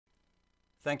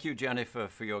Thank you, Jennifer,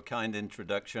 for your kind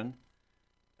introduction,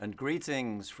 and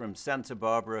greetings from Santa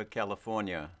Barbara,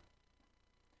 California.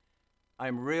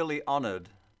 I'm really honored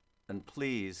and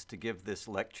pleased to give this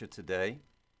lecture today,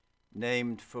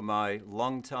 named for my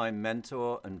longtime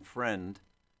mentor and friend,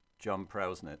 John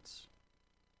Prausnitz.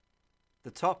 The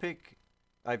topic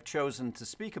I've chosen to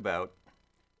speak about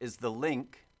is the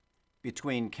link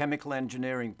between chemical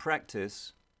engineering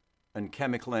practice and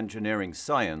chemical engineering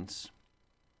science,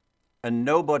 and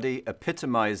nobody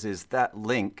epitomizes that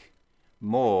link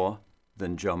more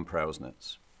than John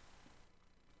Prausnitz.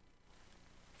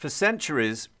 For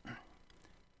centuries,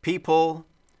 people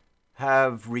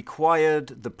have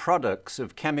required the products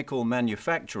of chemical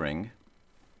manufacturing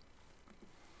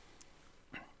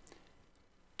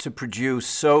to produce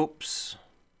soaps,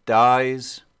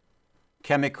 dyes,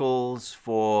 chemicals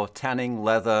for tanning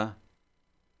leather,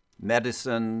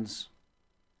 medicines,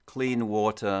 clean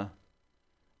water,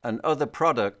 and other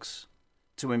products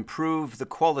to improve the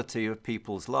quality of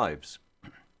people's lives.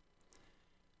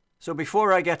 So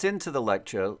before I get into the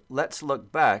lecture, let's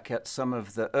look back at some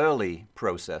of the early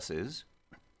processes.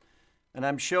 And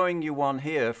I'm showing you one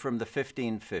here from the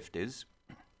 1550s,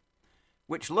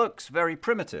 which looks very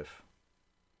primitive.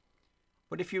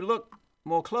 But if you look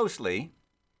more closely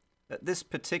at this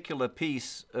particular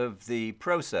piece of the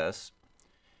process,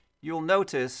 you'll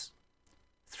notice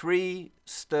 3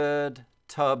 stirred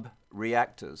tub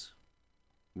reactors.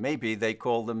 Maybe they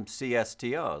call them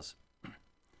CSTRs.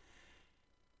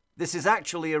 This is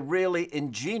actually a really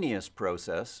ingenious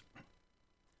process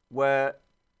where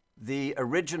the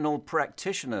original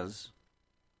practitioners,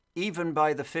 even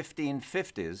by the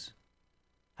 1550s,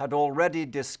 had already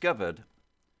discovered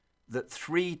that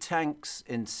 3 tanks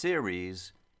in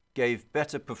series gave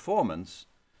better performance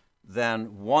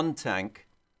than 1 tank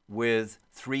with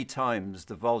 3 times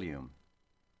the volume.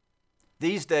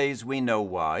 These days we know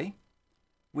why.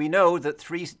 We know that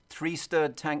three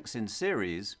stirred tanks in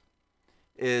series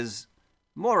is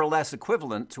more or less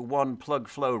equivalent to 1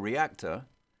 plug-flow reactor,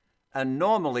 and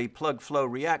normally plug-flow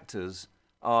reactors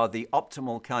are the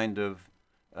optimal kind of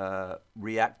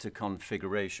reactor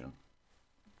configuration.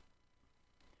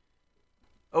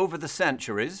 Over the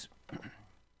centuries,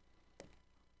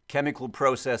 chemical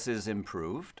processes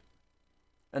improved,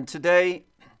 and today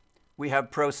we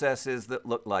have processes that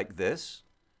look like this: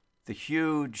 the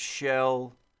huge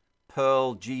Shell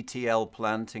Pearl GTL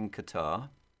plant in Qatar,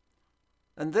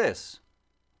 and this,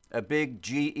 a big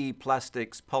GE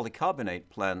Plastics polycarbonate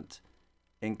plant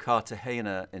in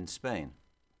Cartagena in Spain.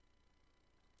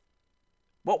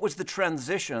 What was the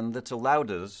transition that allowed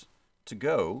us to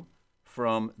go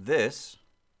from this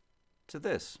to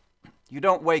this? You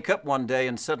don't wake up one day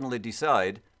and suddenly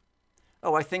decide,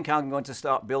 oh, I think I'm going to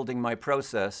start building my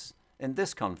process in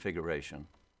this configuration.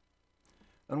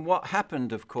 And what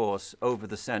happened, of course, over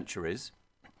the centuries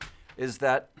is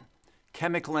that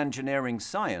chemical engineering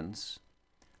science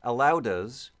allowed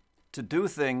us to do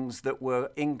things that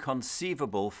were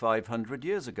inconceivable 500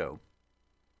 years ago.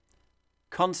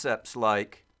 Concepts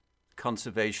like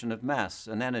conservation of mass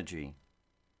and energy,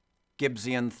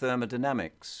 Gibbsian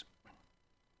thermodynamics,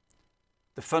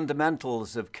 the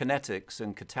fundamentals of kinetics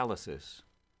and catalysis,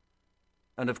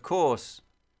 and of course,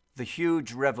 the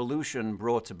huge revolution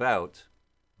brought about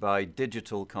by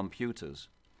digital computers.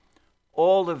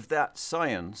 All of that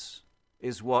science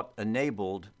is what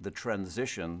enabled the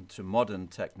transition to modern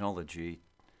technology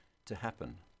to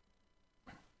happen.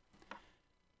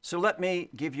 So let me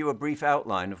give you a brief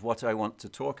outline of what I want to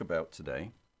talk about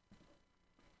today.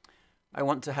 I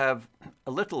want to have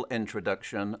a little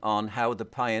introduction on how the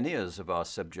pioneers of our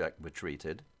subject were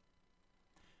treated.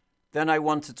 Then I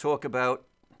want to talk about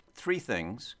 3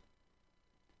 things: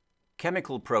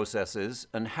 chemical processes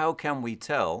and how can we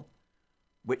tell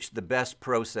which the best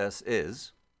process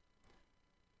is,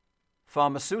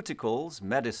 pharmaceuticals,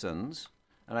 medicines,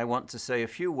 and I want to say a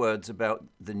few words about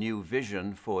the new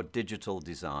vision for digital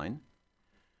design.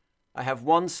 I have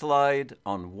 1 slide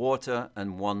on water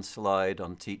and 1 slide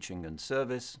on teaching and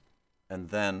service, and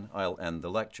then I'll end the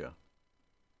lecture.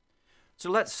 So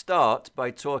let's start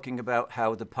by talking about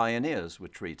how the pioneers were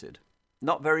treated.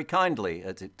 Not very kindly,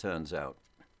 as it turns out.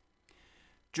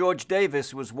 George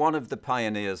Davis was one of the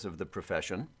pioneers of the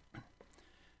profession,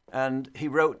 and he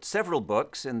wrote several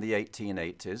books in the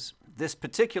 1880s. This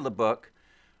particular book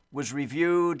was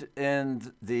reviewed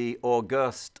in the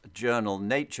august journal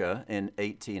Nature in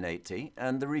 1880,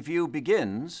 and the review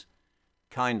begins,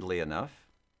 kindly enough,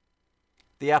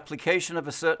 the application of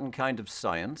a certain kind of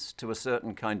science to a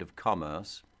certain kind of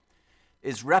commerce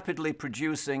is rapidly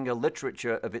producing a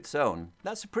literature of its own.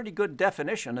 That's a pretty good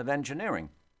definition of engineering.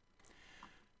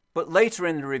 But later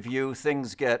in the review,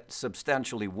 things get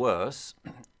substantially worse.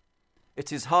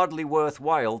 It is hardly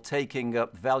worthwhile taking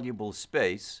up valuable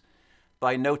space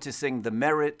by noticing the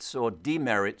merits or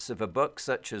demerits of a book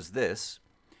such as this,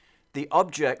 the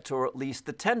object or at least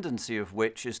the tendency of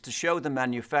which is to show the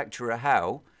manufacturer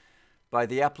how, by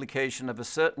the application of a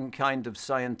certain kind of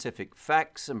scientific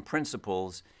facts and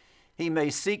principles, he may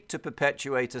seek to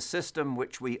perpetuate a system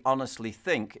which we honestly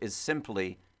think is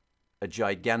simply a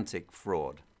gigantic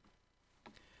fraud.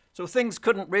 So things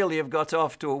couldn't really have got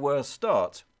off to a worse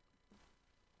start.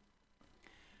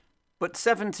 But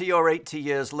 70 or 80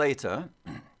 years later,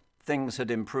 things had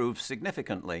improved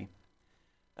significantly.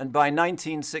 And by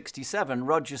 1967,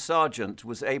 Roger Sargent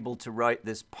was able to write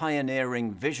this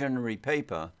pioneering visionary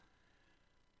paper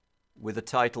with the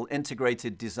title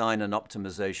Integrated Design and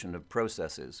Optimization of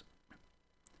Processes.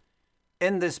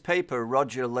 In this paper,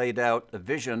 Roger laid out a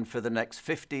vision for the next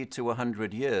 50 to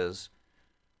 100 years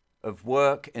of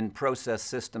work in process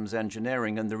systems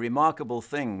engineering, and the remarkable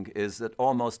thing is that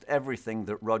almost everything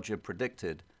that Roger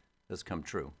predicted has come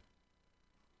true.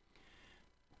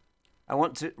 I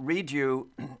want to read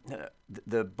you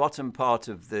the bottom part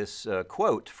of this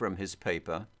quote from his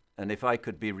paper, and if I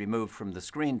could be removed from the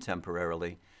screen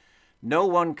temporarily, no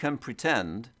one can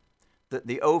pretend that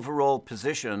the overall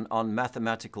position on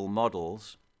mathematical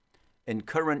models in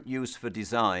current use for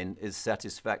design is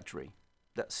satisfactory.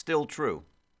 That's still true.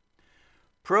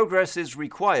 Progress is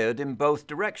required in both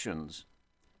directions,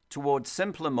 towards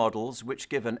simpler models which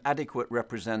give an adequate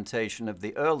representation of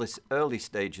the early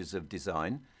stages of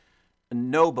design,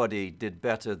 and nobody did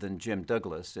better than Jim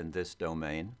Douglas in this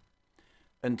domain,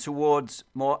 and towards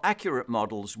more accurate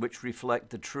models which reflect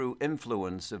the true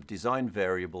influence of design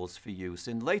variables for use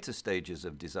in later stages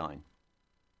of design.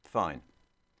 Fine.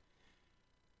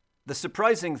 The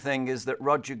surprising thing is that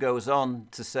Roger goes on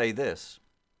to say this: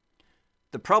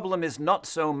 the problem is not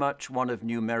so much one of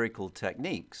numerical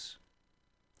techniques,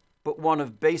 but one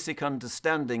of basic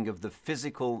understanding of the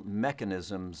physical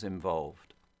mechanisms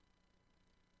involved.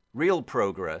 Real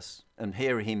progress, and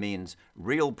here he means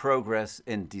real progress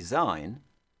in design,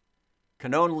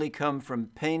 can only come from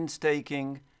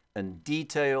painstaking and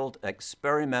detailed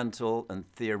experimental and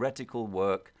theoretical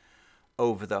work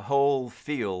over the whole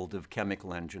field of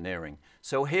chemical engineering.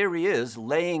 So here he is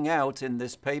laying out in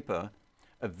this paper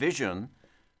a vision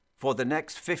for the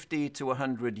next 50 to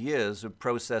 100 years of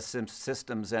process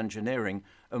systems engineering.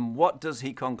 And what does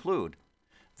he conclude?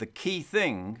 The key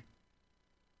thing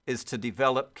is to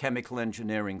develop chemical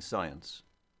engineering science.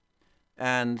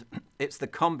 And it's the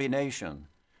combination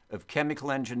of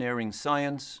chemical engineering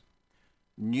science,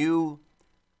 new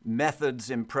methods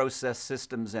in process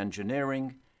systems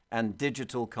engineering, and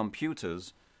digital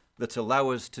computers that allow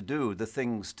us to do the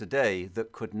things today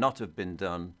that could not have been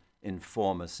done in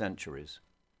former centuries.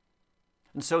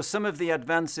 And so some of the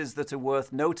advances that are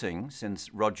worth noting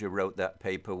since Roger wrote that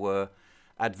paper were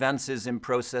advances in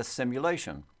process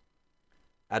simulation,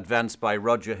 advanced by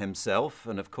Roger himself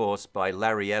and of course by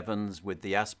Larry Evans with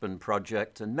the Aspen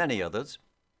project and many others.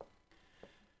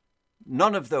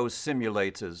 None of those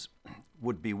simulators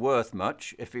would be worth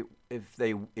much if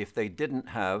they didn't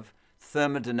have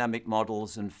thermodynamic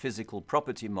models and physical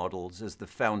property models as the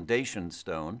foundation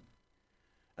stone.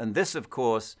 And this, of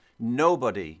course,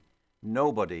 nobody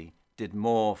did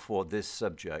more for this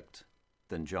subject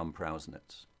than John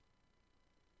Prausnitz.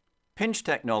 Pinch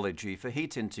technology for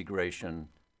heat integration,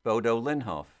 Bodo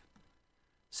Linhoff.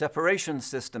 Separation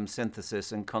system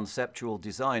synthesis and conceptual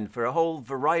design for a whole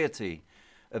variety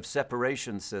of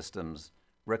separation systems,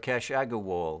 Rakesh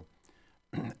Agarwal,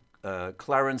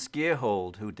 Clarence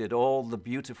Gearhold, who did all the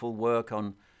beautiful work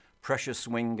on pressure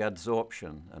swing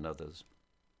adsorption, and others.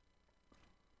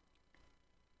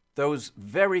 Those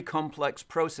very complex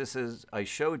processes I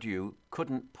showed you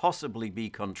couldn't possibly be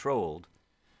controlled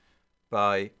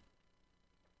by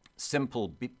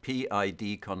simple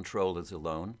PID controllers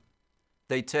alone.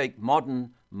 They take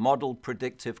modern model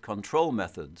predictive control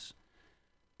methods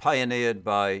pioneered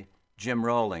by Jim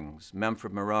Rawlings,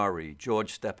 Manfred Merari,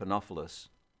 George Stephanopoulos,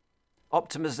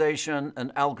 optimization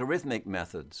and algorithmic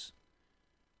methods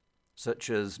such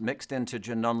as mixed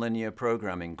integer nonlinear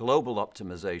programming, global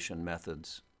optimization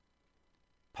methods,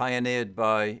 pioneered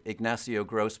by Ignacio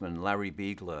Grossman, Larry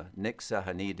Biegler, Nick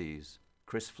Sahanides,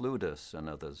 Chris Fludis, and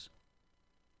others.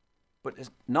 But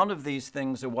none of these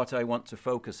things are what I want to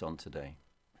focus on today.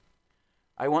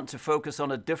 I want to focus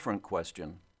on a different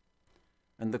question.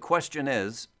 And the question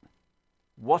is,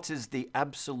 what is the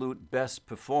absolute best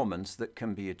performance that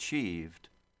can be achieved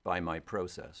by my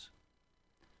process?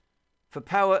 For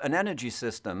power and energy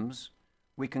systems,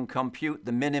 we can compute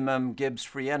the minimum Gibbs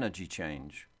free energy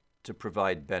change, to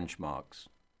provide benchmarks.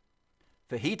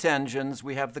 For heat engines,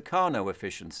 we have the Carnot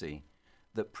efficiency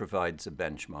that provides a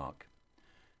benchmark.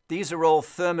 These are all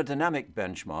thermodynamic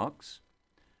benchmarks,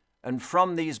 and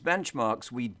from these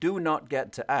benchmarks, we do not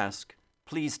get to ask,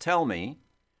 please tell me,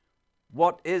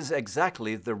 what is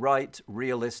exactly the right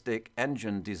realistic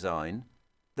engine design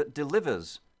that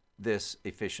delivers this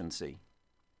efficiency?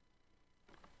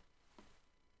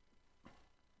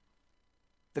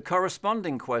 The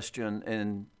corresponding question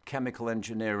in chemical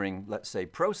engineering, let's say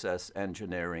process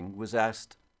engineering, was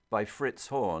asked by Fritz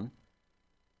Horn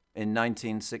in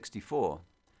 1964.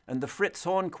 And the Fritz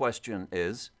Horn question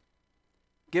is,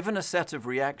 given a set of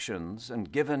reactions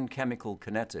and given chemical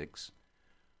kinetics,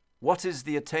 what is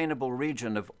the attainable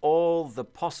region of all the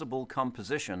possible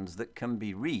compositions that can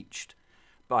be reached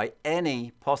by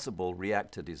any possible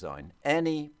reactor design?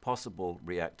 Any possible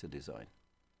reactor design.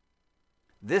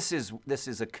 This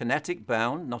is a kinetic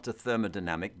bound, not a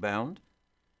thermodynamic bound.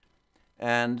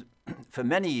 And for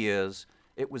many years,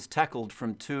 it was tackled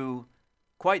from two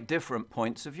quite different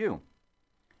points of view.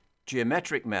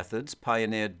 Geometric methods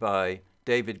pioneered by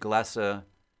David Glasser,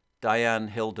 Diane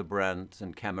Hildebrandt,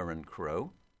 and Cameron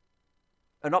Crowe,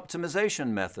 and optimization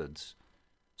methods,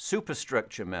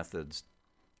 superstructure methods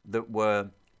that were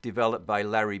developed by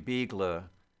Larry Biegler,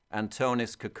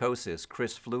 Antonis Kokosis,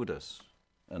 Chris Fludis,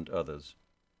 and others.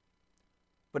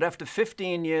 But after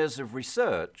 15 years of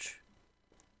research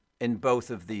in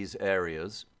both of these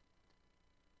areas,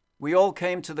 we all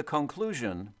came to the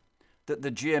conclusion that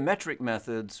the geometric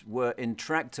methods were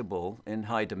intractable in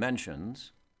high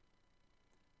dimensions,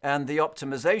 and the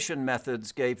optimization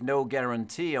methods gave no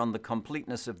guarantee on the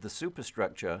completeness of the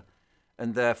superstructure,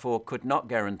 and therefore could not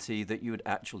guarantee that you'd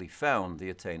actually found the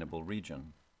attainable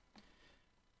region.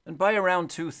 And by around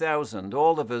 2000,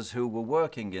 all of us who were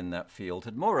working in that field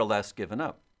had more or less given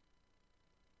up,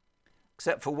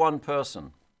 except for one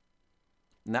person,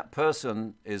 and that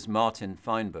person is Martin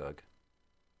Feinberg.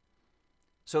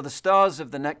 So the stars of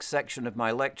the next section of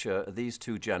my lecture are these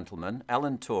two gentlemen,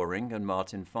 Alan Turing and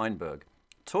Martin Feinberg.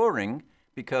 Turing,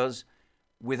 because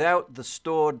without the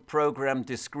stored program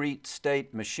discrete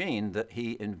state machine that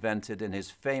he invented in his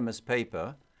famous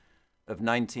paper of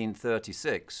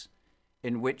 1936,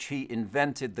 in which he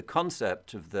invented the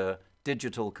concept of the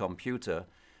digital computer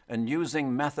and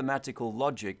using mathematical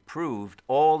logic proved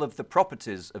all of the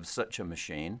properties of such a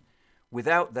machine.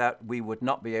 Without that, we would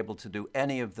not be able to do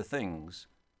any of the things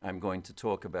I'm going to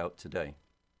talk about today.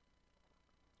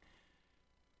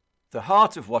 The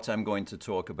heart of what I'm going to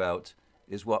talk about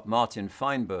is what Martin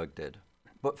Feinberg did.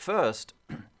 But first,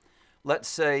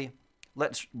 let's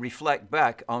reflect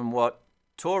back on what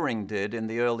Turing did in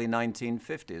the early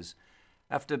 1950s.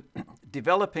 After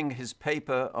developing his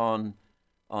paper on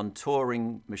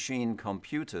Turing machine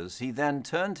computers, he then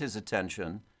turned his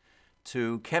attention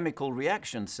to chemical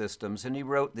reaction systems, and he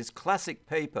wrote this classic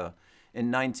paper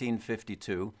in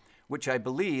 1952, which I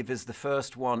believe is the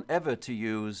first one ever to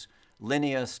use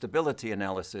linear stability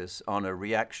analysis on a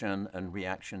reaction and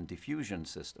reaction diffusion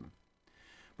system.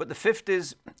 But the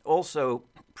 50s also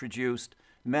produced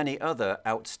many other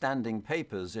outstanding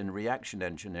papers in reaction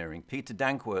engineering. Peter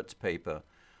Dankwert's paper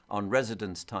on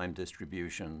residence time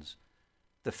distributions,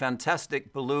 the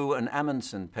fantastic Ballou and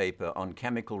Amundsen paper on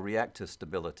chemical reactor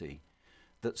stability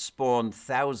that spawned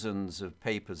thousands of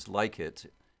papers like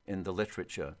it in the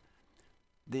literature.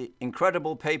 The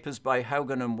incredible papers by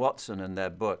Haugen and Watson and their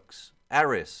books,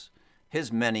 Aris,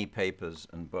 his many papers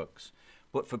and books.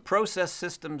 But for process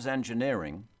systems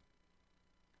engineering,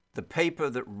 the paper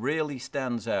that really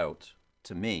stands out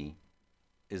to me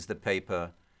is the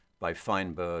paper by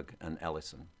Feinberg and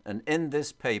Ellison. And in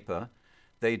this paper,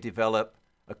 they develop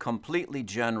a completely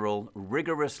general,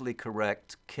 rigorously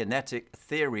correct kinetic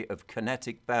theory of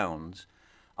kinetic bounds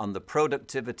on the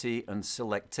productivity and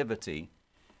selectivity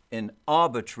in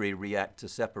arbitrary reactor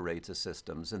separator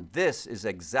systems. And this is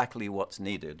exactly what's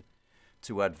needed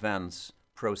to advance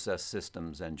process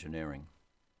systems engineering.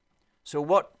 So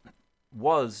what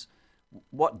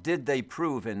did they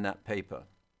prove in that paper?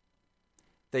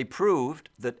 They proved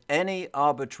that any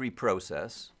arbitrary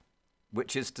process,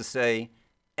 which is to say,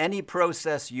 any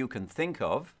process you can think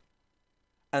of,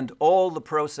 and all the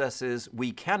processes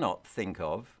we cannot think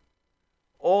of,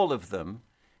 all of them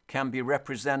can be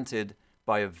represented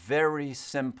by a very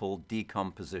simple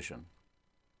decomposition.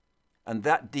 And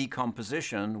that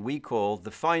decomposition we call the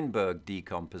Feinberg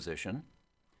decomposition,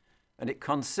 and it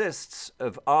consists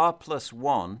of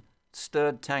R+1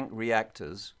 stirred tank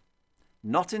reactors,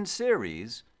 not in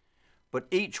series, but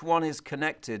each one is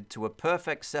connected to a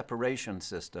perfect separation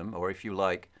system, or if you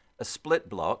like, a split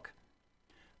block,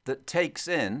 that takes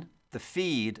in the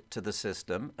feed to the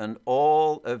system and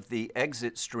all of the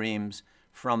exit streams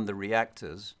from the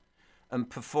reactors and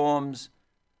performs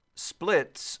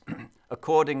splits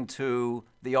according to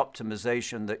the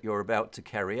optimization that you're about to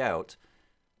carry out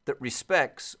that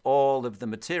respects all of the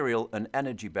material and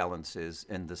energy balances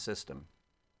in the system.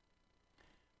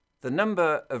 The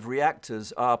number of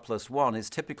reactors R plus 1 is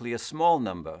typically a small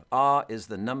number. R is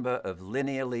the number of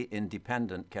linearly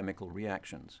independent chemical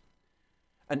reactions.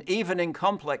 And even in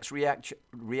complex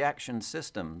reaction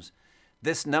systems,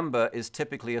 this number is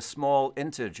typically a small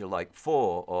integer like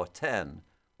 4 or 10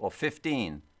 or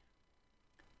 15.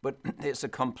 But it's a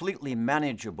completely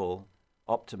manageable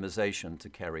optimization to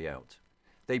carry out.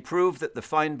 They prove that the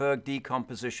Feinberg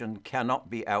decomposition cannot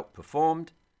be outperformed,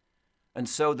 and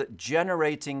so that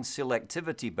generating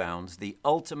selectivity bounds, the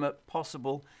ultimate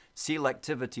possible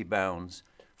selectivity bounds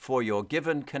for your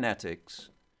given kinetics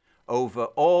over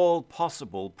all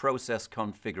possible process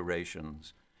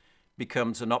configurations,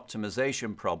 becomes an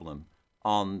optimization problem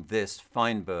on this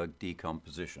Feinberg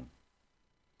decomposition.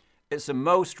 It's a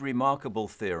most remarkable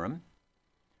theorem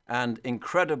and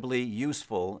incredibly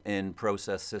useful in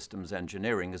process systems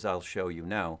engineering, as I'll show you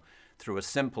now through a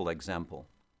simple example.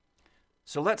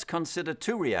 So let's consider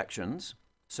two reactions.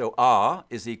 So R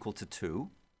is equal to 2.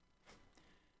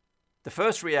 The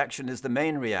first reaction is the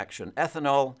main reaction.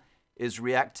 Ethanol is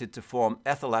reacted to form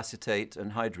ethyl acetate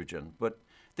and hydrogen. But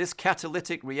this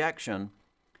catalytic reaction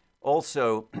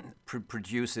also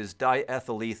produces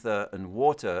diethyl ether and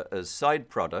water as side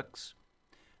products.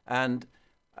 And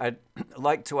I'd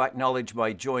like to acknowledge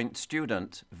my joint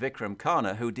student, Vikram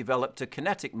Khanna, who developed a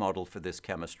kinetic model for this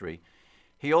chemistry.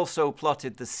 He also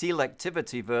plotted the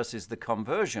selectivity versus the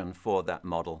conversion for that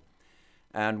model.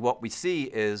 And what we see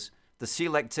is the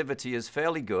selectivity is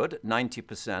fairly good,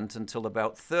 90% until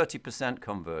about 30%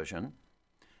 conversion,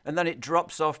 and then it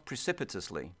drops off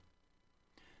precipitously.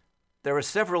 There are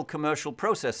several commercial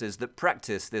processes that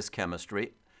practice this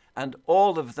chemistry, and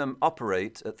all of them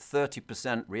operate at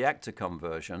 30% reactor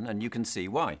conversion, and you can see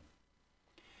why.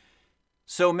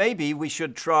 So maybe we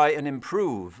should try and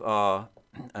improve our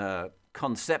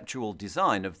conceptual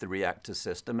design of the reactor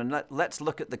system, and let's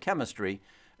look at the chemistry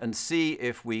and see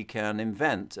if we can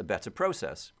invent a better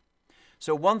process.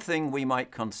 So one thing we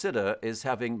might consider is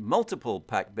having multiple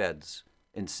packed beds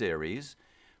in series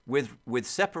with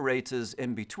separators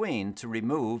in between to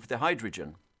remove the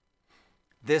hydrogen.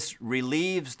 This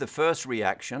relieves the first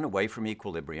reaction away from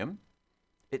equilibrium.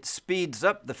 It speeds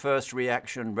up the first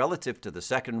reaction relative to the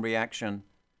second reaction,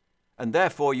 and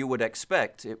therefore you would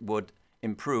expect it would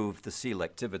improve the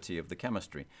selectivity of the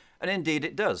chemistry. And indeed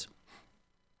it does.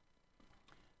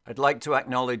 I'd like to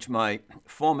acknowledge my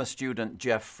former student,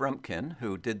 Jeff Frumpkin,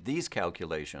 who did these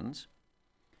calculations.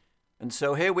 And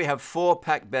so here we have 4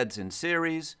 packed beds in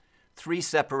series, 3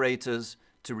 separators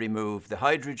to remove the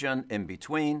hydrogen in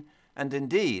between. And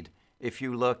indeed, if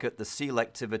you look at the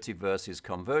selectivity versus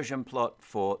conversion plot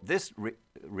for this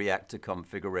reactor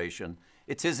configuration,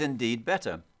 it is indeed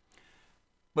better.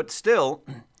 But still,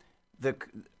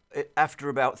 after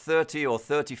about 30 or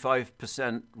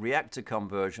 35% reactor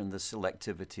conversion, the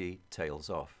selectivity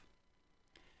tails off.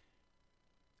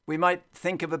 We might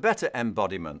think of a better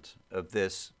embodiment of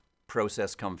this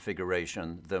process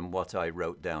configuration than what I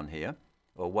wrote down here,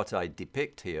 or what I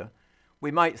depict here.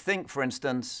 We might think, for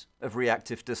instance, of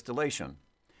reactive distillation,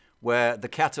 where the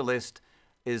catalyst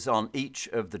is on each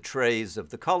of the trays of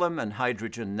the column, and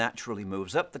hydrogen naturally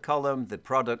moves up the column, the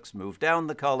products move down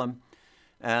the column,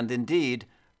 and indeed,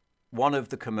 one of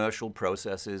the commercial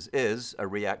processes is a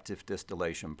reactive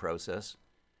distillation process.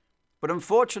 But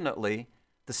unfortunately,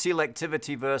 the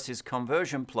selectivity versus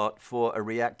conversion plot for a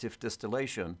reactive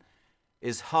distillation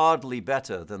is hardly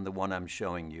better than the one I'm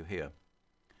showing you here.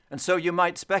 And so you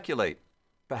might speculate,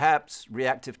 perhaps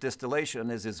reactive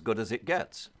distillation is as good as it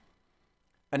gets.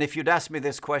 And if you'd asked me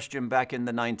this question back in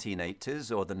the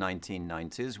 1980s or the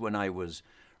 1990s when I was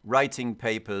writing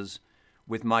papers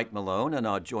with Mike Malone and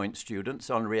our joint students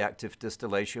on reactive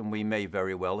distillation, we may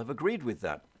very well have agreed with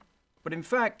that. But in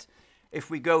fact,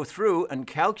 if we go through and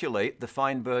calculate the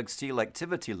Feinberg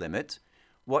selectivity limit,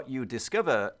 what you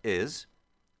discover is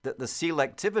that the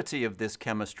selectivity of this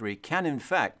chemistry can in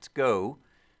fact go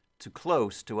to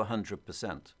close to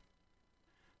 100%.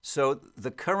 So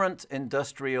the current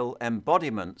industrial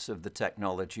embodiments of the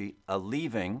technology are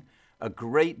leaving a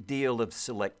great deal of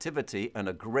selectivity and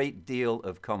a great deal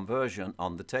of conversion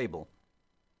on the table.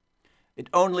 It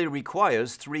only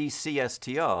requires 3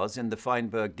 CSTRs in the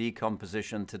Feinberg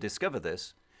decomposition to discover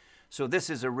this. So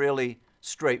this is a really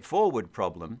straightforward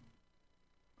problem.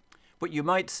 But you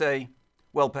might say,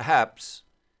 well, perhaps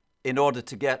in order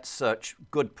to get such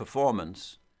good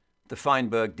performance, the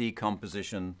Feinberg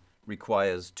decomposition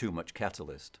requires too much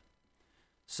catalyst.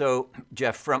 So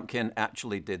Jeff Frumpkin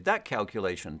actually did that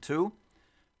calculation too.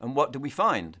 And what do we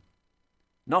find?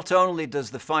 Not only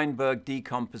does the Feinberg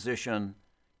decomposition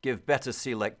give better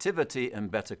selectivity and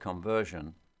better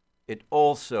conversion, it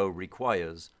also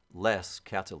requires less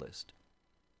catalyst.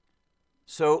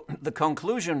 So the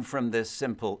conclusion from this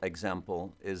simple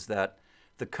example is that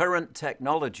the current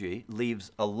technology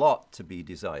leaves a lot to be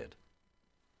desired.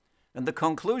 And the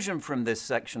conclusion from this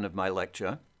section of my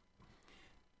lecture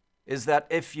is that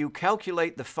if you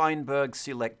calculate the Feinberg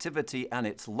selectivity and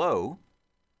it's low,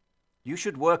 you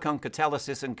should work on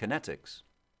catalysis and kinetics.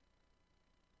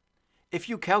 If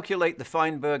you calculate the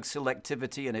Feinberg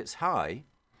selectivity and it's high,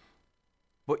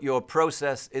 but your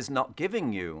process is not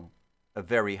giving you a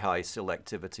very high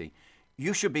selectivity,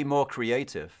 you should be more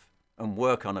creative and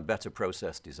work on a better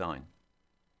process design.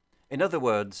 In other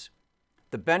words,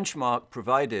 the benchmark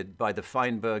provided by the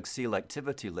Feinberg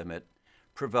selectivity limit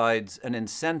provides an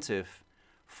incentive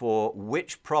for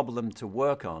which problem to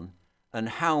work on and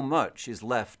how much is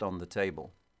left on the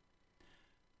table.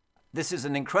 This is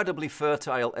an incredibly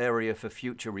fertile area for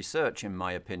future research, in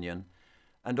my opinion,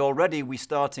 and already we're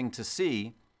starting to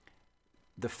see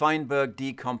the Feinberg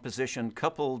decomposition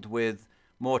coupled with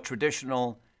more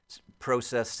traditional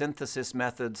process synthesis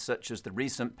methods, such as the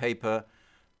recent paper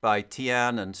by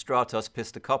Tian and Stratos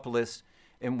Pistakopoulos,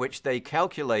 in which they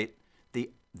calculate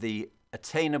the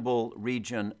attainable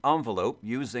region envelope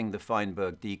using the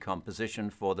Feinberg decomposition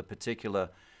for the particular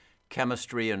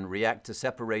chemistry and reactor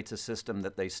separator system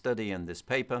that they study in this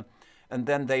paper. And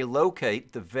then they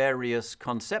locate the various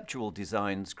conceptual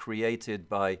designs created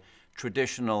by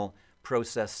traditional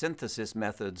process synthesis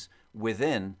methods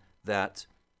within that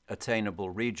attainable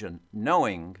region,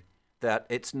 knowing that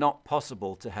it's not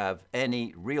possible to have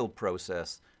any real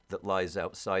process that lies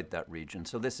outside that region.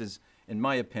 So this is, in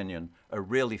my opinion, a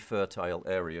really fertile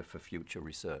area for future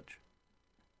research.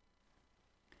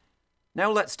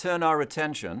 Now let's turn our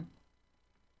attention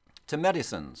to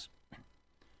medicines.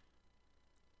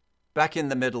 Back in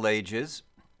the Middle Ages,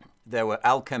 there were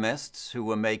alchemists who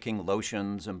were making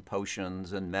lotions and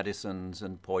potions and medicines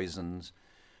and poisons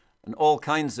and all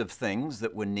kinds of things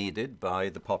that were needed by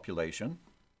the population.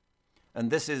 And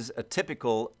this is a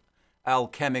typical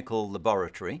alchemical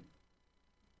laboratory.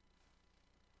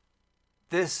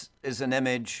 This is an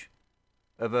image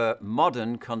of a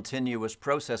modern continuous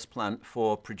process plant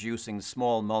for producing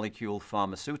small molecule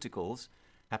pharmaceuticals.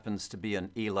 Happens to be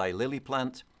an Eli Lilly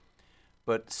plant,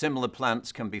 but similar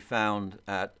plants can be found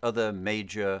at other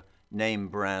major name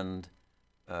brand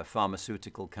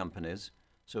pharmaceutical companies.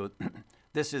 So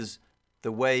this is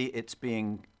the way it's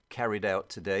being carried out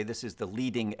today. This is the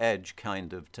leading edge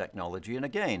kind of technology, and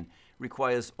again,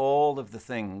 requires all of the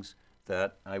things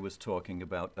that I was talking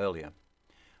about earlier.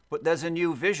 But there's a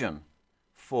new vision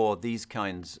for these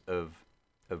kinds of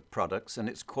products, and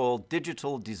it's called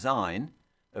digital design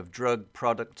of drug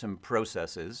product and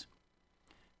processes.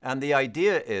 And the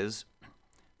idea is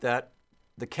that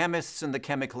the chemists and the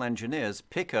chemical engineers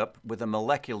pick up with a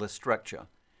molecular structure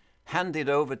handed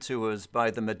over to us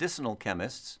by the medicinal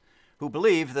chemists who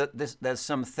believe that there's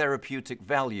some therapeutic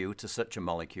value to such a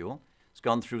molecule. It's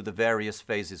gone through the various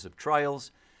phases of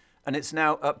trials, and it's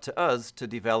now up to us to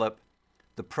develop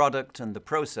the product and the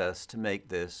process to make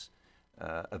this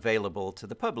available to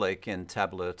the public in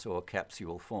tablet or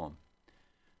capsule form.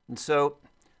 And so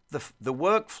the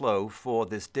workflow for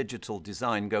this digital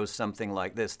design goes something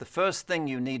like this. The first thing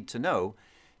you need to know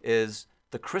is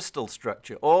the crystal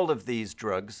structure. All of these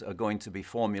drugs are going to be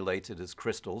formulated as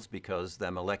crystals because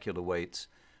their molecular weights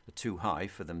are too high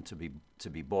for them to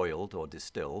be boiled or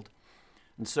distilled.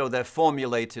 And so they're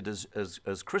formulated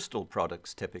as crystal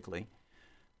products typically.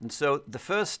 And so the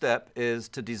first step is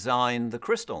to design the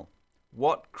crystal.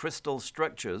 What crystal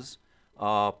structures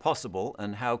are possible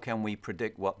and how can we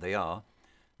predict what they are?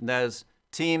 And there's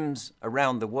teams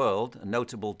around the world. A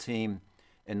notable team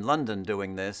in London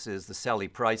doing this is the Sally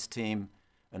Price team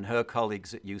and her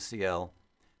colleagues at UCL,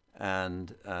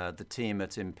 and the team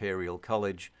at Imperial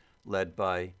College led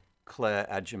by Claire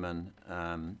Adjeman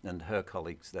and her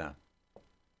colleagues there.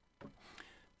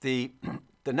 The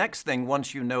next thing,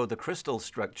 once you know the crystal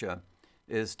structure,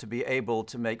 is to be able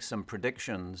to make some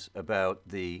predictions about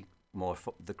the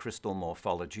crystal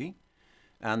morphology.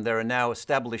 And there are now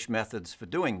established methods for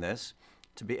doing this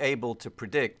to be able to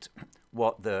predict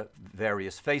what the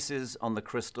various faces on the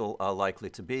crystal are likely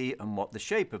to be and what the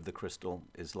shape of the crystal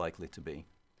is likely to be.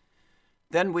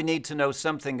 Then we need to know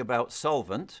something about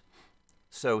solvent.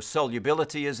 So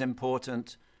solubility is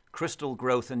important, crystal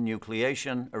growth and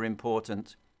nucleation are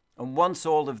important. And once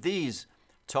all of these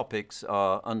topics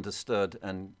are understood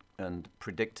and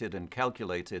predicted and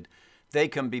calculated, they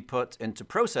can be put into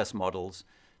process models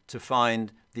to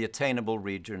find the attainable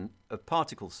region of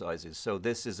particle sizes. So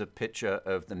this is a picture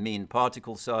of the mean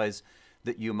particle size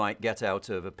that you might get out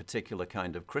of a particular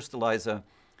kind of crystallizer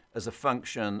as a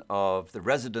function of the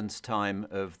residence time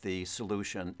of the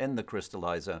solution in the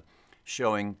crystallizer,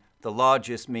 showing the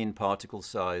largest mean particle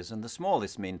size and the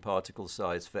smallest mean particle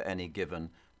size for any given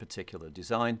particular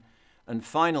design. And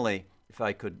finally, if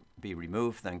I could be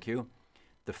removed, thank you,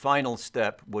 the final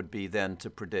step would be then to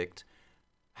predict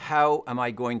how am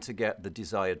I going to get the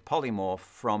desired polymorph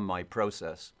from my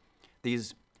process.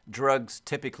 These drugs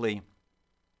typically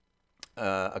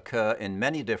occur in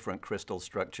many different crystal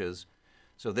structures.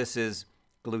 So this is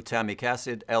glutamic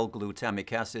acid,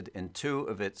 L-glutamic acid, in 2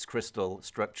 of its crystal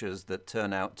structures that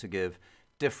turn out to give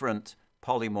different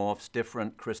polymorphs,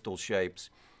 different crystal shapes.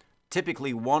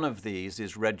 Typically, one of these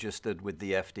is registered with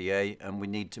the FDA, and we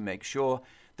need to make sure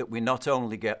that we not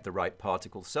only get the right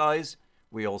particle size,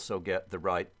 we also get the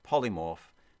right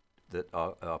polymorph that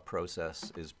our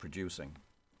process is producing.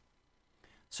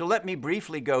 So let me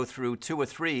briefly go through 2 or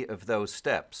 3 of those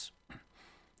steps.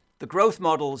 The growth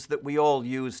models that we all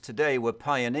use today were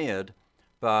pioneered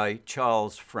by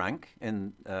Charles Frank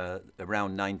in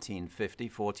around 1950,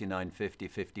 49, 50,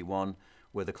 51,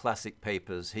 were the classic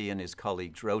papers he and his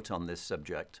colleagues wrote on this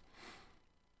subject.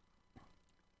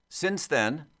 Since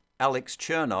then,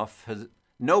 AIChE,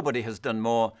 nobody has done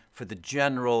more for the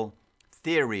general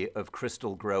theory of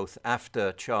crystal growth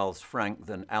after Charles Frank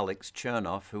than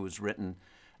AIChE, who has written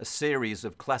a series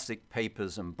of classic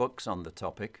papers and books on the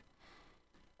topic.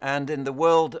 And in the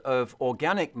world of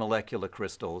organic molecular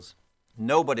crystals,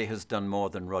 nobody has done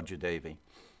more than Roger Davy.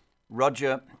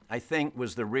 Roger, I think,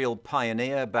 was the real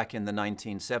pioneer back in the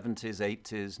 1970s,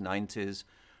 80s, 90s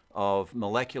of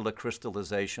molecular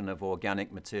crystallization of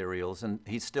organic materials, and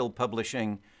he's still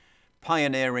publishing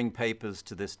pioneering papers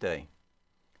to this day.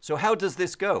 So how does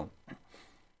this go?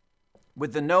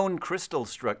 With the known crystal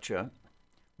structure,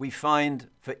 we find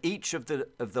for each of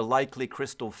the likely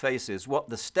crystal faces what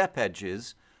the step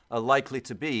edges are likely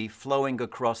to be flowing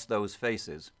across those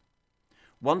faces.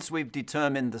 Once we've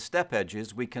determined the step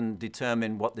edges, we can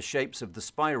determine what the shapes of the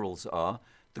spirals are,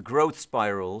 the growth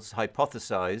spirals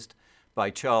hypothesized by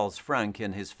Charles Frank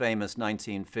in his famous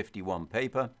 1951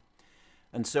 paper.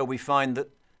 And so we find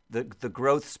that the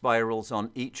growth spirals on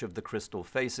each of the crystal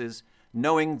faces,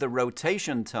 knowing the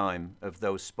rotation time of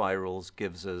those spirals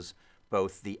gives us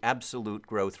both the absolute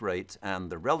growth rate and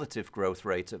the relative growth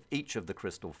rate of each of the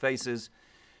crystal faces.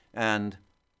 And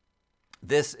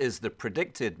this is the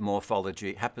predicted morphology.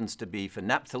 It happens to be for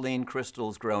naphthalene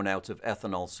crystals grown out of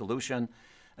ethanol solution.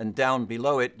 And down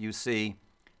below it, you see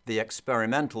the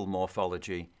experimental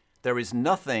morphology. There is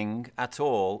nothing at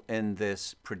all in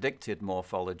this predicted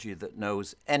morphology that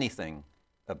knows anything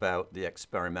about the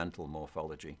experimental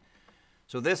morphology.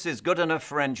 So this is good enough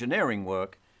for engineering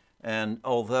work. And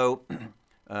although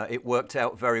it worked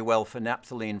out very well for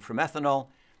naphthalene from ethanol,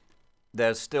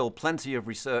 there's still plenty of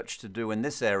research to do in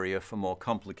this area for more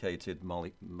complicated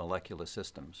molecular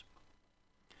systems.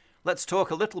 Let's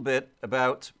talk a little bit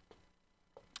about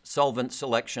solvent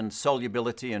selection,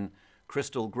 solubility, and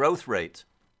crystal growth rate.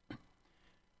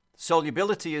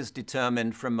 Solubility is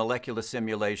determined from molecular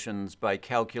simulations by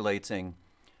calculating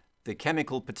the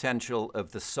chemical potential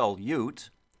of the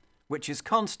solute, which is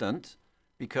constant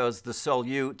because the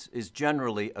solute is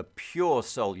generally a pure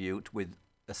solute with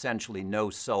essentially no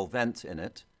solvent in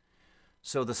it.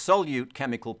 So the solute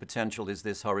chemical potential is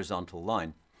this horizontal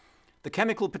line. The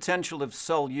chemical potential of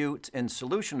solute in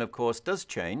solution, of course, does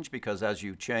change because as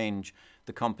you change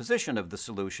the composition of the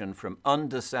solution from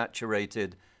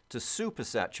undersaturated to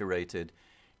supersaturated,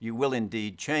 you will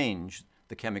indeed change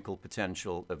the chemical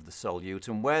potential of the solute.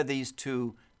 And where these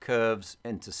 2 curves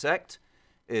intersect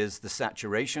is the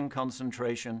saturation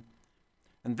concentration.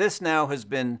 And this now has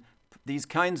been these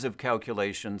kinds of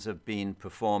calculations have been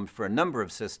performed for a number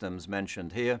of systems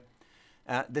mentioned here.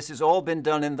 This has all been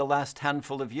done in the last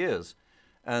handful of years.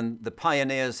 And the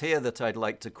pioneers here that I'd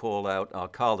like to call out are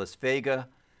Carlos Vega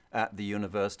at the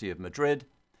University of Madrid,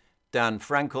 Dan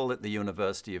Frankel at the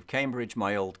University of Cambridge,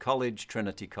 my old college,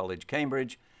 Trinity College,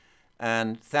 Cambridge,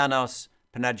 and Thanos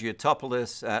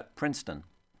Panagiotopoulos at Princeton.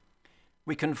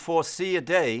 We can foresee a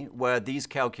day where these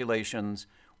calculations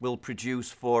will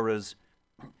produce for us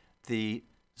the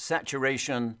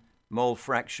saturation mole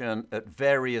fraction at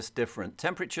various different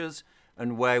temperatures,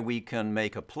 and where we can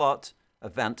make a plot, a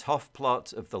Van 't Hoff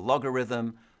plot of the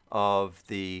logarithm of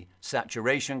the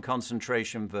saturation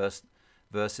concentration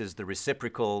versus the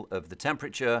reciprocal of the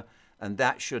temperature, and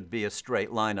that should be a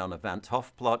straight line on a Van 't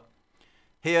Hoff plot.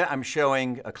 Here I'm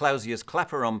showing a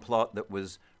Clausius-Clapeyron plot that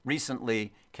was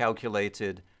recently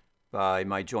calculated by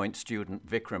my joint student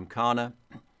Vikram Khanna.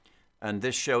 And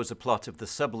this shows a plot of the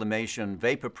sublimation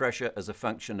vapor pressure as a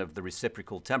function of the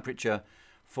reciprocal temperature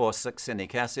for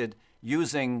succinic acid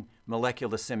using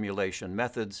molecular simulation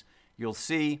methods. You'll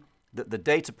see that the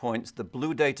data points, the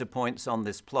blue data points on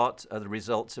this plot, are the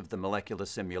results of the molecular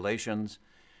simulations.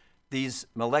 These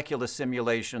molecular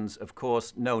simulations, of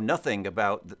course, know nothing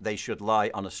about that they should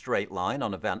lie on a straight line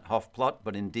on a Van Hoff plot,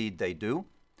 but indeed they do.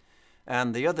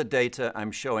 And the other data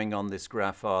I'm showing on this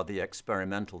graph are the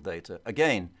experimental data.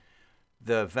 Again,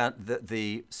 the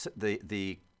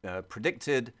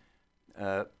predicted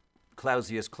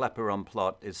Clausius-Clapeyron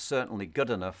plot is certainly good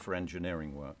enough for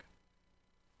engineering work.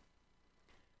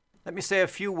 Let me say a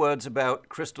few words about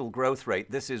crystal growth rate.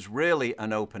 This is really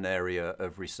an open area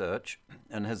of research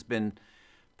and has been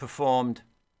performed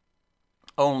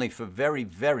only for very,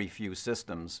 very few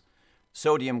systems.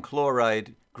 Sodium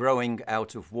chloride growing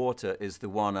out of water is the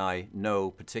one I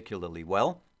know particularly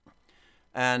well.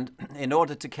 And in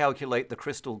order to calculate the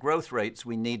crystal growth rates,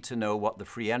 we need to know what the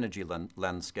free energy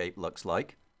landscape looks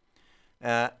like.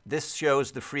 This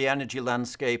shows the free energy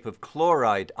landscape of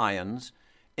chloride ions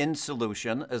in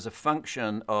solution as a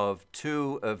function of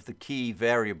two of the key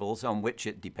variables on which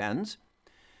it depends.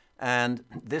 And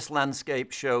this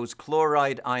landscape shows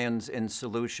chloride ions in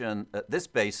solution at this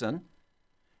basin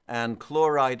and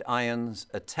chloride ions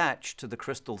attached to the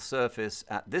crystal surface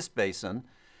at this basin,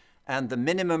 and the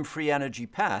minimum free energy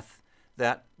path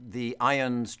that the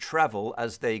ions travel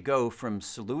as they go from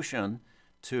solution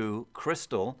to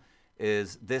crystal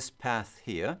is this path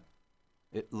here.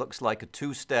 It looks like a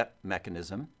two-step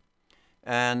mechanism.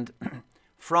 And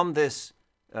from this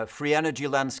free energy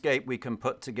landscape, we can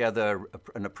put together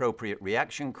an appropriate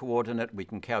reaction coordinate. We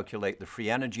can calculate the free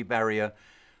energy barrier.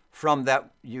 From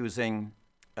that, using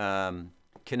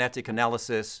kinetic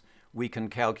analysis, we can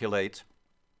calculate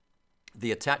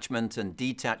the attachment and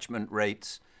detachment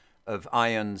rates of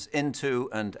ions into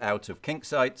and out of kink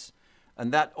sites.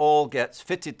 And that all gets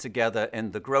fitted together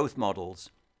in the growth models.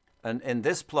 And in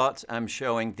this plot, I'm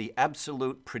showing the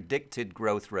absolute predicted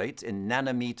growth rate in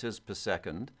nanometers per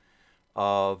second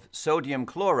of sodium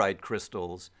chloride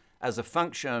crystals as a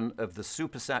function of the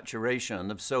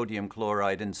supersaturation of sodium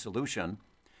chloride in solution.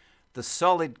 The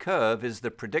solid curve is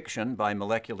the prediction by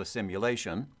molecular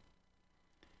simulation.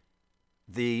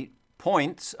 The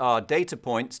points are data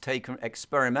points taken,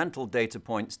 experimental data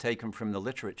points taken from the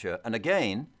literature. And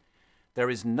again, there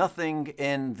is nothing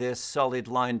in this solid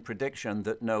line prediction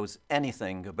that knows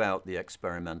anything about the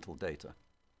experimental data.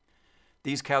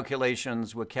 These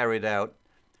calculations were carried out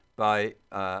by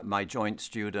my joint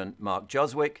student, Mark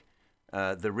Joswick.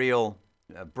 The real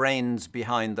brains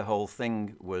behind the whole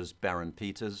thing was Baron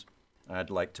Peters. I'd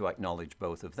like to acknowledge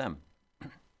both of them.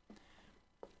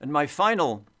 And my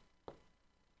final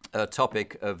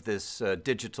topic of this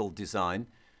digital design,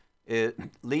 it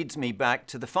leads me back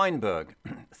to the Feinberg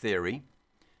theory.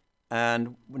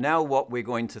 And now what we're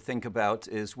going to think about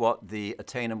is what the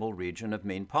attainable region of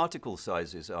mean particle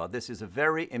sizes are. This is a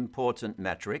very important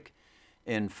metric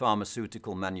in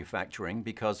pharmaceutical manufacturing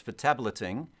because for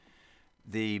tableting,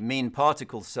 the mean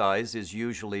particle size is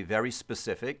usually very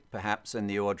specific, perhaps in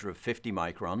the order of 50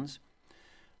 microns.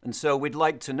 And so we'd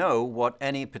like to know what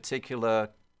any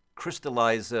particular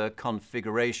crystallizer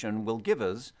configuration will give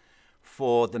us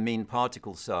for the mean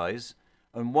particle size.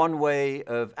 And one way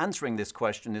of answering this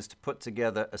question is to put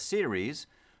together a series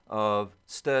of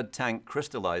stirred tank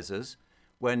crystallizers.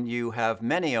 When you have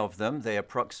many of them, they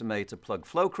approximate a plug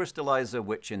flow crystallizer,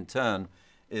 which in turn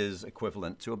is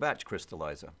equivalent to a batch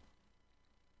crystallizer.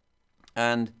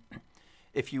 And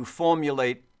if you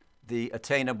formulate the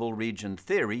attainable region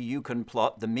theory, you can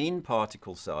plot the mean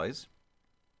particle size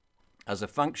as a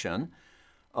function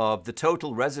of the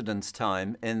total residence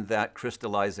time in that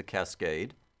crystallizer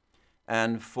cascade.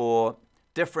 And for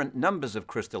different numbers of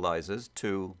crystallizers,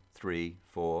 2, 3,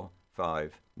 4,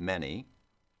 5, many,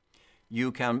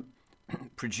 you can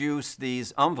produce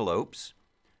these envelopes.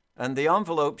 And the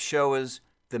envelopes show us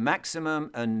the maximum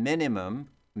and minimum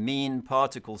mean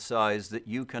particle size that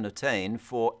you can attain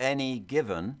for any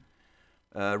given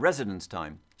residence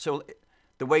time. So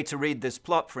the way to read this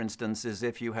plot, for instance, is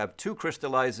if you have 2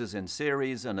 crystallizers in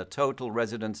series and a total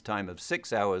residence time of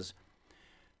 6 hours,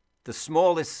 the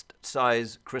smallest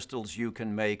size crystals you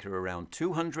can make are around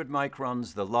 200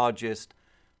 microns. The largest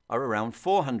are around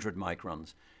 400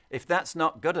 microns. If that's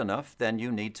not good enough, then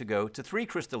you need to go to 3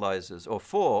 crystallizers or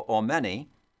 4 or many.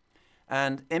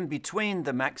 And in between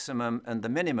the maximum and the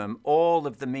minimum, all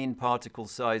of the mean particle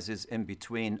sizes in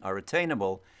between are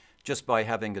attainable just by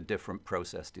having a different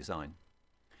process design.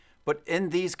 But in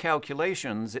these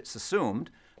calculations, it's assumed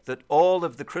that all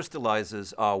of the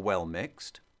crystallizers are well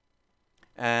mixed.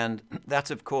 And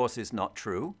that, of course, is not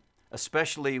true,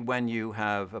 especially when you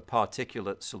have a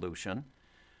particulate solution.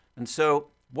 And so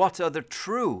what are the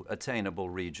true attainable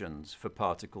regions for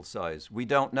particle size? We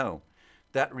don't know.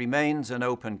 That remains an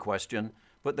open question.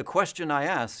 But the question I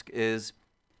ask is,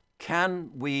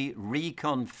 can we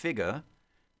reconfigure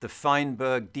the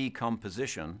Feinberg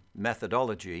decomposition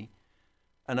methodology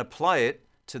and apply it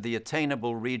to the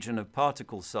attainable region of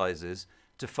particle sizes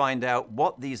to find out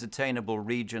what these attainable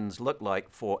regions look like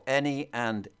for any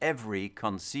and every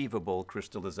conceivable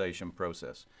crystallization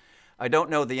process? I don't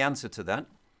know the answer to that,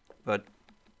 but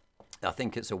I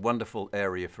think it's a wonderful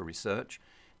area for research.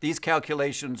 These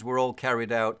calculations were all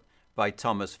carried out by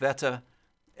Thomas Vetter,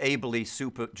 ably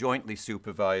jointly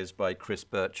supervised by Chris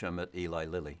Burcham at Eli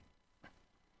Lilly.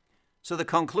 So the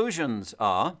conclusions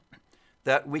are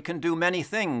that we can do many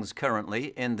things currently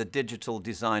in the digital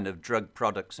design of drug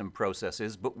products and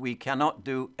processes, but we cannot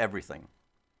do everything.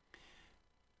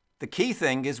 The key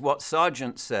thing is what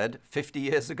Sargent said 50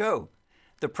 years ago.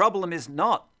 The problem is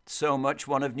not so much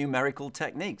one of numerical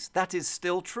techniques. That is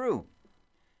still true.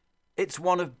 It's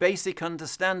one of basic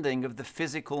understanding of the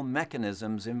physical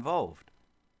mechanisms involved.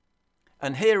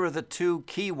 And here are the two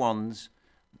key ones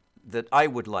that I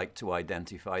would like to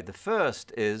identify. The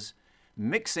first is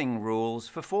mixing rules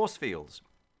for force fields.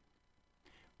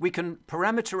 We can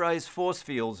parameterize force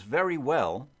fields very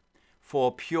well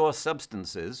for pure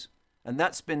substances, and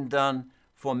that's been done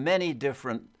for many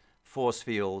different force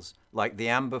fields, like the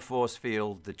amber force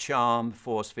field, the charm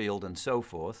force field, and so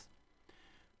forth.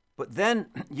 But then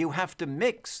you have to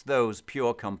mix those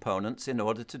pure components in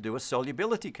order to do a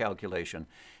solubility calculation,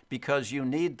 because you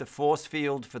need the force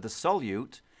field for the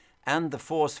solute and the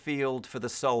force field for the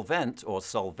solvent or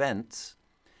solvents.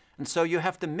 And so you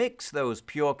have to mix those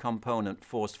pure component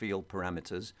force field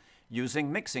parameters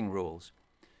using mixing rules.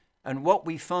 And what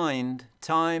we find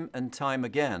time and time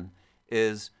again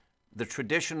is the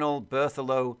traditional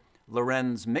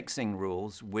Berthelot-Lorenz mixing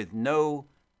rules with no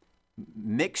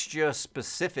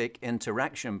mixture-specific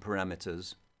interaction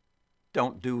parameters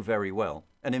don't do very well.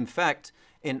 And in fact,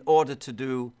 in order to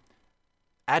do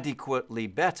adequately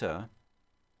better,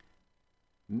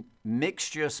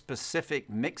 mixture-specific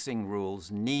mixing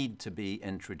rules need to be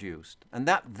introduced. And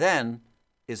that then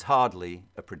is hardly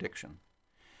a prediction.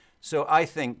 So I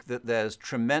think that there's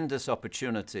tremendous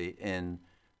opportunity in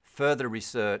further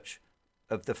research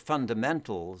of the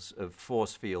fundamentals of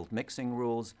force field mixing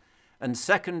rules and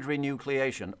secondary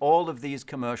nucleation. All of these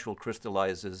commercial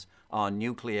crystallizers are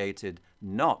nucleated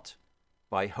not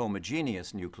by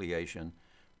homogeneous nucleation,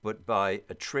 but by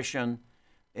attrition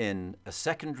in a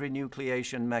secondary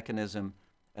nucleation mechanism,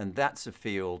 and that's a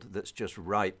field that's just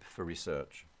ripe for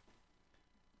research.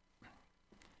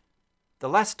 The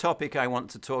last topic I want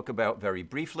to talk about very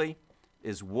briefly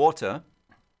is water.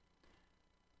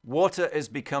 Water is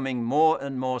becoming more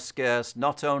and more scarce,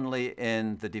 not only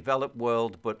in the developed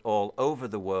world, but all over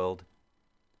the world.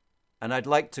 And I'd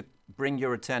like to bring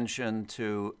your attention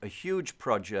to a huge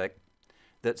project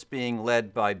that's being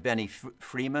led by Benny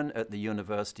Freeman at the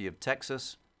University of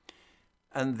Texas.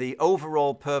 And the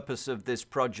overall purpose of this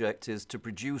project is to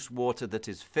produce water that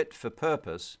is fit for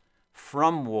purpose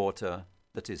from water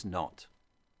that is not.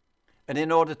 And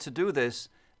in order to do this,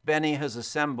 Benny has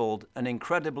assembled an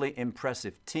incredibly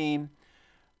impressive team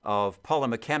of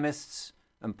polymer chemists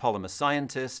and polymer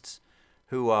scientists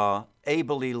who are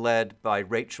ably led by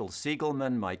Rachel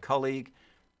Siegelman, my colleague,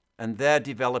 and they're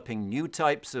developing new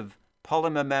types of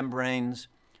polymer membranes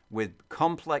with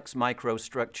complex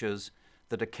microstructures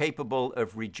that are capable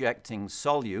of rejecting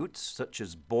solutes, such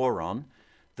as boron,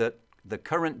 that the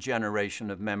current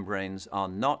generation of membranes are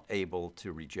not able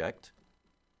to reject.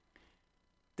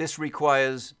 This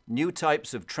requires new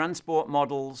types of transport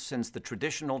models, since the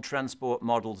traditional transport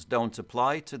models don't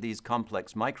apply to these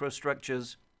complex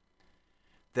microstructures.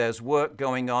 There's work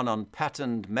going on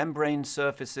patterned membrane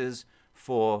surfaces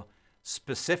for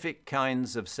specific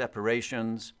kinds of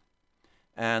separations,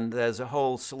 and there's a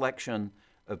whole selection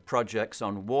of projects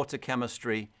on water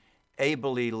chemistry,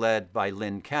 ably led by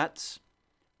Lynn Katz,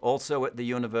 also at the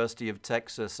University of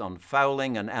Texas, on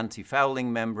fouling and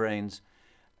anti-fouling membranes.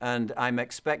 And I'm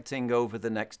expecting over the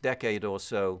next decade or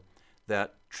so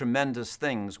that tremendous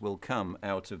things will come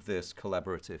out of this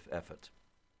collaborative effort.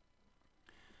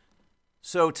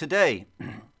 So today,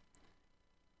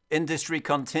 industry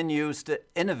continues to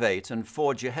innovate and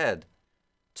forge ahead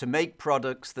to make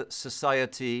products that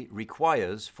society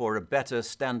requires for a better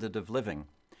standard of living.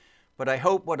 But I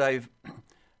hope what I've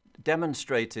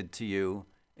demonstrated to you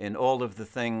in all of the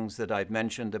things that I've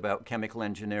mentioned about chemical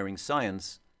engineering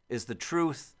science is the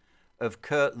truth of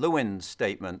Kurt Lewin's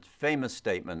statement, famous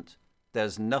statement,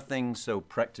 "There's nothing so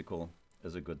practical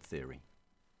as a good theory."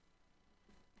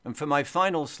 And for my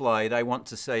final slide, I want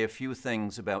to say a few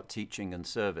things about teaching and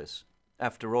service.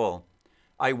 After all,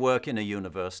 I work in a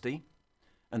university,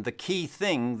 and the key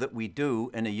thing that we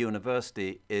do in a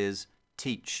university is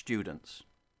teach students.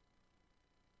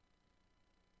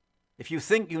 If you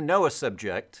think you know a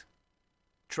subject,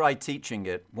 try teaching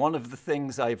it. One of the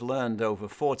things I've learned over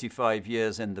 45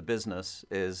 years in the business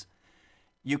is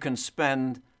you can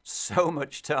spend so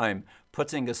much time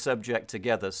putting a subject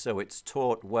together so it's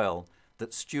taught well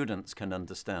that students can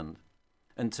understand.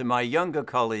 And to my younger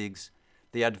colleagues,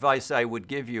 the advice I would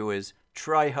give you is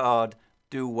try hard,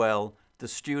 do well. The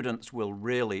students will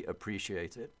really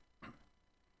appreciate it.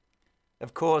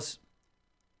 Of course,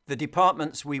 the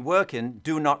departments we work in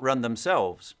do not run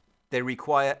themselves. They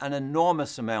require an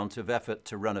enormous amount of effort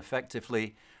to run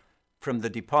effectively, from the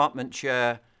department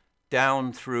chair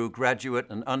down through graduate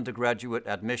and undergraduate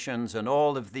admissions and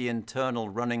all of the internal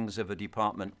runnings of a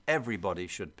department. Everybody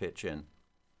should pitch in.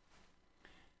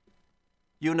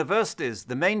 Universities,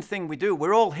 the main thing we do,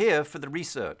 we're all here for the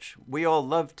research. We all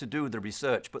love to do the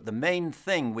research, but the main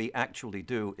thing we actually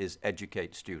do is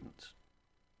educate students.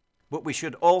 But we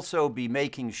should also be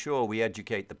making sure we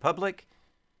educate the public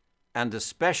and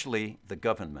especially the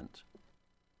government.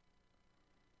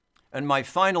 And my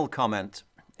final comment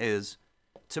is,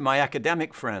 to my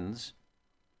academic friends,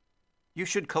 you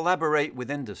should collaborate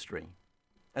with industry.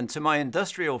 And to my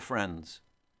industrial friends,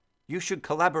 you should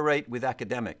collaborate with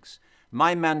academics.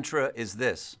 My mantra is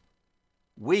this: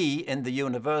 we in the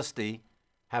university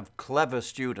have clever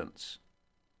students,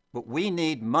 but we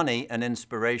need money and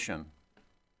inspiration.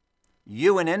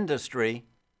 You in industry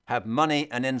have money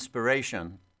and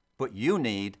inspiration, but you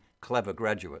need clever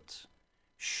graduates.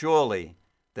 Surely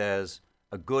there's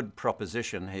a good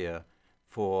proposition here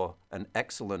for an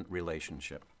excellent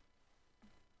relationship.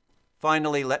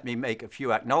 Finally, let me make a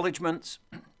few acknowledgements.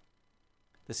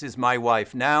 This is my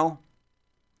wife now,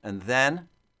 and then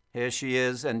here she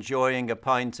is enjoying a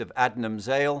pint of Adnams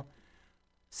Ale,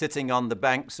 sitting on the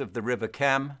banks of the River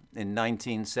Cam in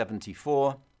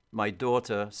 1974, my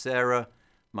daughter Sarah,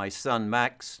 my son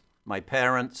Max, my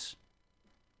parents,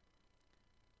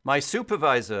 my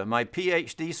supervisor, my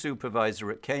PhD supervisor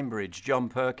at Cambridge, John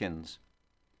Perkins.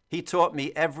 He taught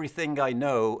me everything I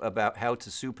know about how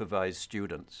to supervise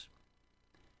students.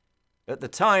 At the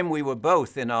time, we were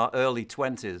both in our early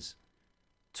 20s.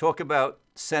 Talk about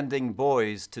sending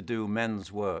boys to do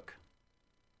men's work.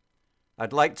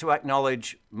 I'd like to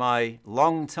acknowledge my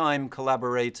longtime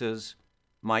collaborators,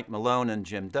 Mike Malone and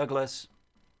Jim Douglas,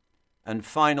 and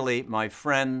finally, my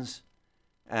friends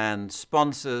and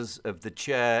sponsors of the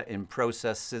chair in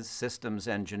Process Systems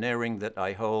Engineering that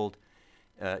I hold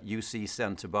at UC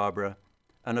Santa Barbara.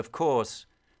 And of course,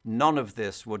 none of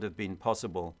this would have been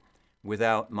possible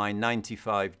without my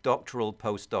 95 doctoral,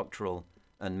 postdoctoral,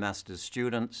 and master's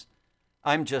students.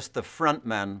 I'm just the front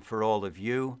man for all of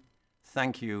you.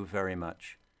 Thank you very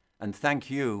much. And thank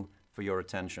you for your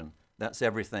attention. That's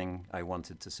everything I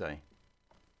wanted to say.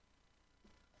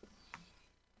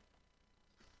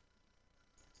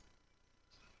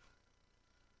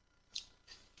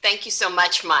 Thank you so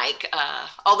much, Mike.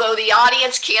 Although the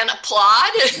audience can't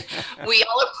applaud, we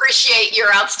all appreciate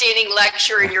your outstanding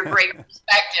lecture and your great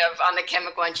perspective on the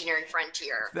chemical engineering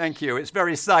frontier. Thank you. It's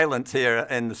very silent here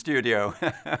in the studio.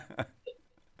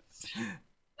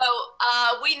 So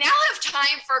we now have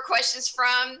time for questions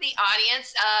from the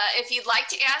audience. If you'd like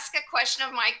to ask a question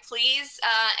of Mike, please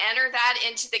enter that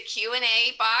into the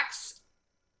Q&A box.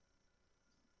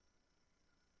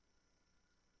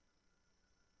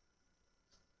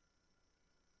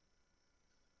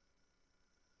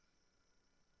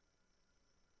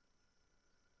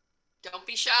 Don't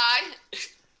be shy.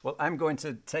 Well, I'm going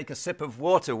to take a sip of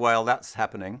water while that's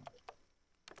happening.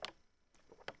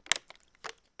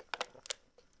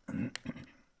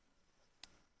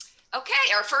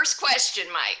 Okay, our first question,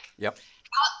 Mike. Yep.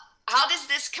 How does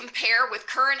this compare with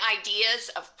current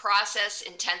ideas of process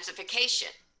intensification?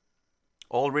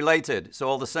 All related. It's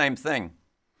all the same thing.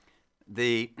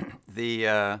 The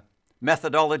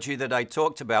methodology that I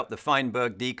talked about, the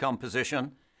Feinberg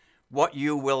decomposition, what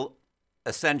you will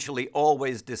essentially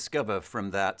always discover from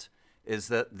that is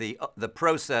that the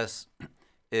process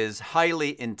is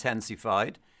highly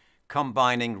intensified,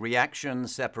 combining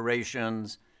reactions,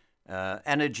 separations,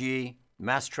 energy,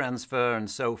 mass transfer,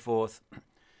 and so forth.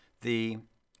 I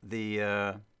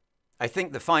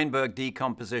think the Feinberg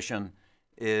decomposition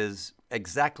is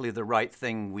exactly the right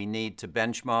thing we need to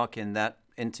benchmark in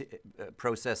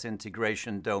process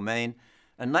integration domain.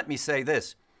 And let me say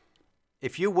this.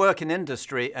 If you work in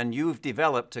industry and you've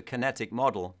developed a kinetic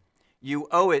model, you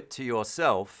owe it to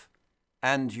yourself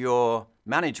and your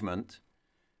management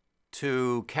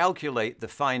to calculate the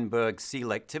Feinberg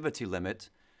selectivity limit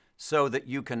so that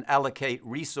you can allocate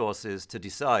resources to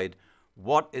decide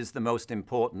what is the most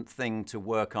important thing to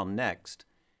work on next.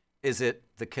 Is it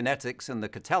the kinetics and the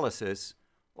catalysis,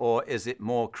 or is it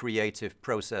more creative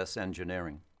process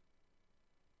engineering?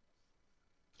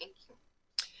 Thank you.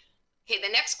 Okay,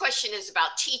 the next question is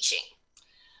about teaching.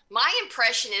 My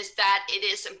impression is that it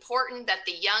is important that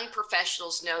the young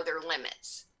professionals know their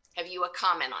limits. Have you a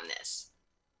comment on this?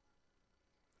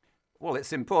 Well,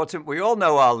 it's important we all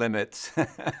know our limits.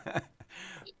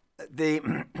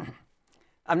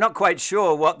 I'm not quite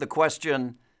sure what the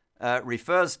question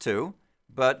refers to,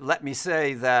 but let me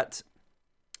say that,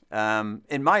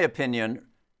 in my opinion,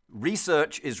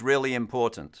 research is really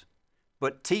important,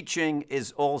 but teaching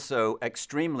is also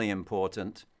extremely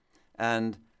important.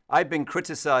 And I've been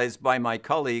criticized by my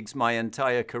colleagues my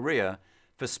entire career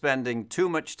for spending too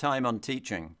much time on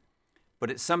teaching. But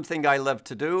it's something I love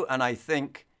to do, and I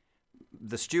think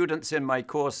the students in my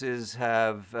courses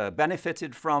have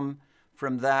benefited from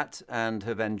that and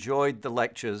have enjoyed the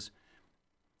lectures.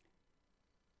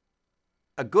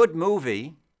 A good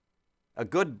movie, a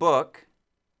good book,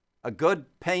 a good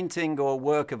painting or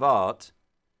work of art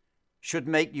should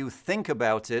make you think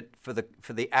about it for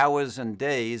the hours and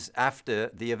days after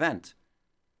the event.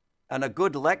 And a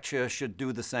good lecture should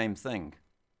do the same thing.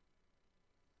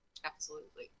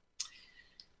 Absolutely.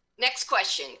 Next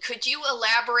question. Could you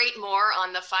elaborate more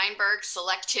on the Feinberg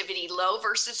selectivity low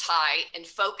versus high and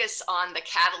focus on the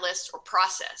catalyst or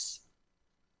process?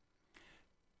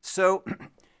 So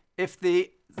if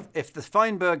the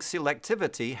Feinberg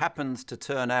selectivity happens to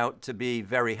turn out to be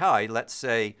very high, let's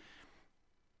say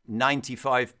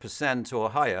 95%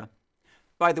 or higher.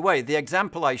 By the way, the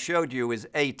example I showed you is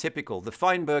atypical. The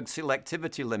Feinberg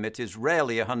selectivity limit is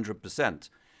rarely 100%.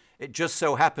 It just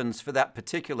so happens for that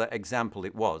particular example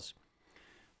it was.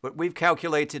 But we've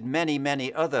calculated many,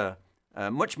 many other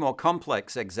much more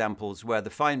complex examples where the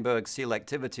Feinberg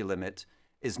selectivity limit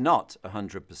is not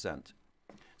 100%.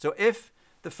 So if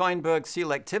the Feinberg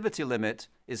selectivity limit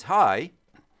is high,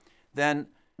 then,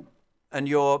 and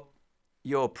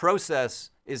your process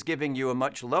is giving you a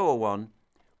much lower one,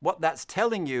 what that's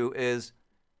telling you is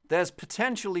there's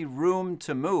potentially room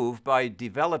to move by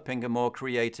developing a more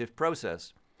creative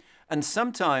process. And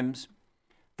sometimes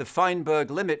the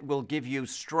Feinberg limit will give you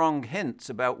strong hints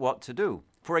about what to do.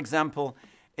 For example,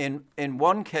 in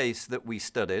one case that we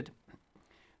studied,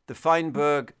 the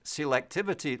Feinberg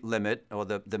selectivity limit, or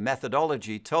the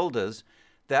methodology, told us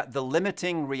that the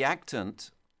limiting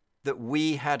reactant that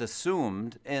we had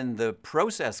assumed in the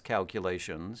process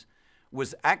calculations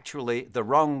was actually the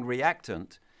wrong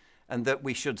reactant, and that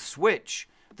we should switch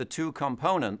the two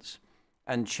components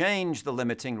and change the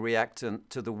limiting reactant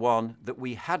to the one that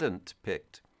we hadn't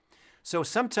picked. So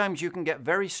sometimes you can get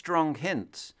very strong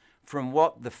hints from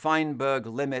what the Feinberg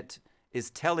limit is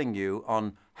telling you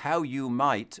on how you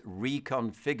might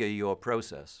reconfigure your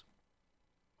process.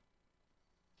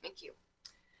 Thank you.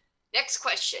 Next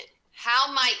question.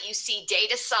 How might you see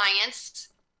data science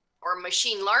or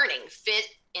machine learning fit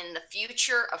in the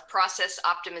future of process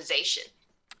optimization?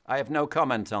 I have no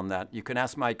comment on that. You can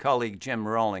ask my colleague Jim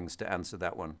Rawlings to answer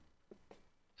that one.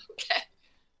 Okay.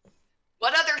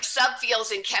 What other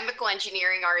subfields in chemical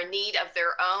engineering are in need of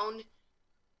their own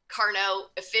Carnot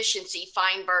efficiency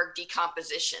Feinberg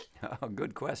decomposition? Oh,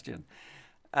 good question.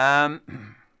 Wow,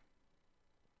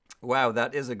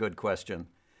 that is a good question.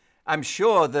 I'm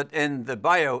sure that in the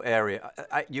bio area,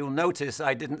 you'll notice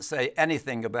I didn't say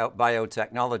anything about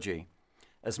biotechnology.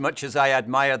 As much as I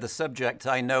admire the subject,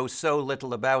 I know so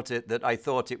little about it that I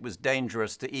thought it was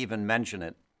dangerous to even mention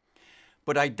it.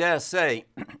 But I dare say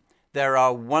there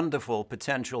are wonderful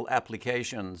potential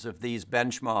applications of these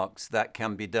benchmarks that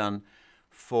can be done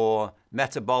for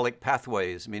metabolic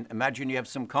pathways. I mean, imagine you have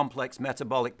some complex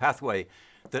metabolic pathway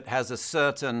that has a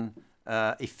certain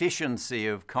efficiency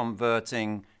of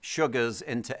converting sugars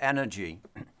into energy.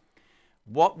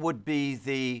 What would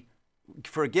be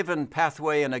for a given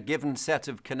pathway and a given set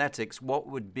of kinetics, what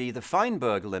would be the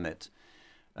Feinberg limit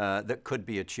that could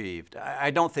be achieved?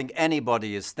 I don't think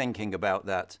anybody is thinking about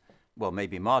that. Well,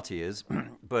 maybe Marty is,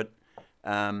 but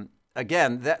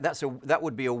again, that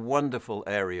would be a wonderful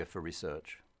area for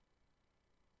research.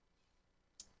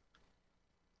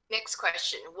 Next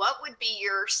question. What would be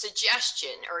your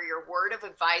suggestion or your word of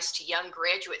advice to young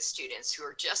graduate students who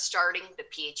are just starting the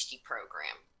PhD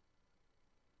program?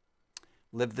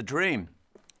 Live the dream.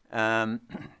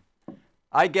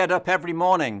 I get up every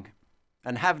morning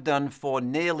and have done for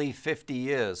nearly 50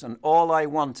 years, and all I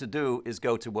want to do is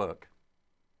go to work.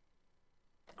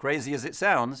 Crazy as it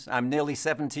sounds, I'm nearly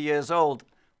 70 years old.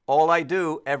 All I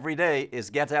do every day is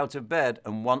get out of bed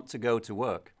and want to go to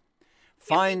work.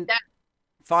 Find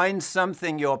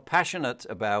something you're passionate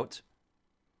about,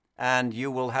 and you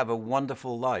will have a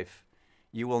wonderful life.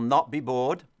 You will not be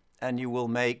bored, and you will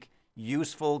make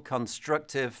useful,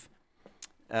 constructive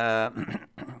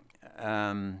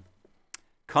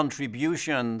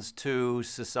contributions to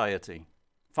society.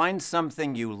 Find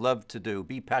something you love to do.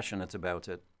 Be passionate about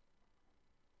it.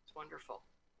 It's wonderful.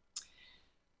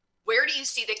 Where do you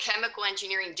see the chemical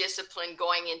engineering discipline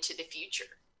going into the future?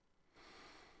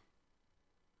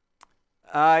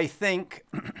 I think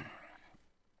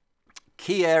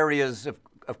key areas,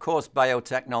 of course,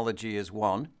 biotechnology is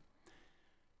one.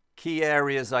 Key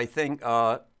areas, I think,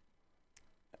 are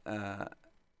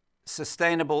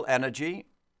sustainable energy.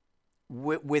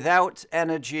 Without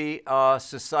energy, our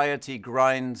society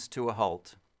grinds to a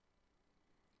halt.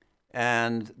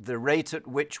 And the rate at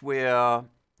which we are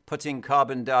putting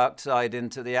carbon dioxide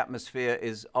into the atmosphere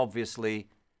is obviously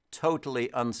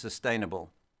totally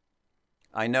unsustainable.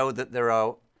 I know that there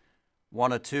are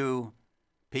one or two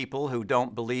people who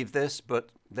don't believe this, but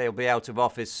they'll be out of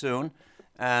office soon.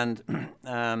 And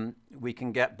we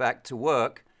can get back to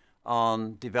work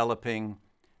on developing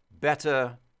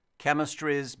better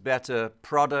chemistries, better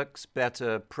products,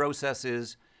 better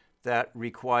processes that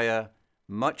require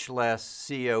much less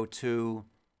CO2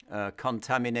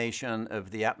 contamination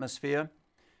of the atmosphere.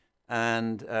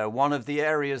 And one of the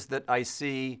areas that I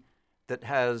see that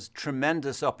has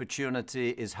tremendous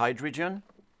opportunity is hydrogen.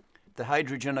 The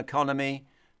hydrogen economy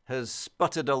has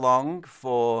sputtered along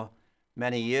for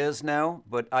many years now,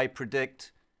 but I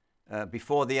predict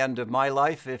before the end of my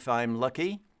life, if I'm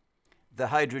lucky, the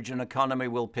hydrogen economy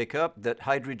will pick up, that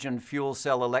hydrogen fuel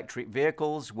cell electric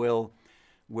vehicles will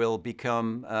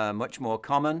become much more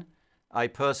common. I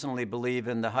personally believe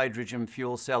in the hydrogen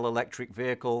fuel cell electric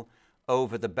vehicle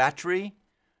over the battery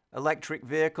electric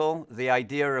vehicle. The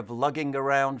idea of lugging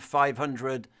around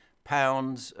 500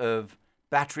 pounds of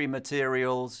battery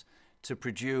materials to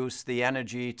produce the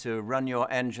energy to run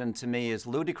your engine, to me, is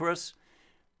ludicrous.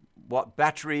 What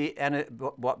battery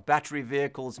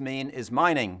vehicles mean is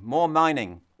mining, more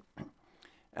mining,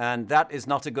 and that is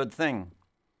not a good thing.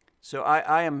 So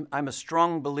I'm a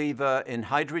strong believer in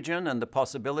hydrogen and the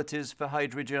possibilities for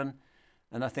hydrogen,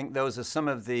 and I think those are some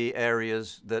of the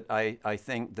areas that I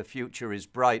think the future is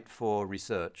bright for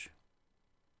research.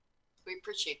 We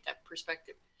appreciate that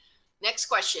perspective. Next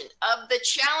question. Of the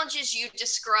challenges you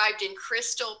described in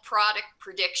crystal product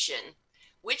prediction,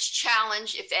 which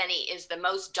challenge, if any, is the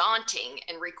most daunting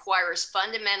and requires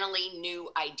fundamentally new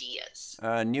ideas?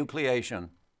 Nucleation.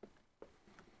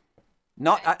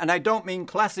 And I don't mean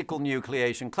classical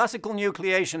nucleation. Classical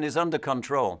nucleation is under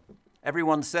control.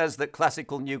 Everyone says that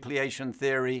classical nucleation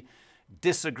theory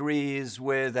disagrees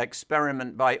with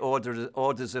experiment by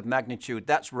orders of magnitude.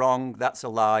 That's wrong. That's a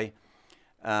lie.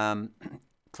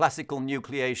 Classical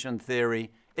nucleation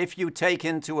theory, if you take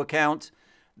into account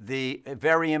the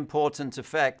very important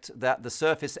effect that the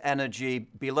surface energy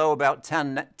below about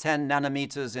 10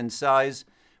 nanometers in size,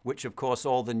 which of course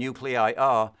all the nuclei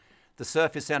are, the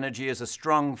surface energy is a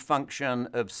strong function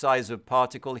of size of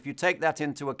particle. If you take that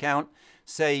into account,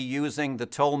 say using the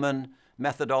Tolman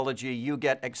methodology, you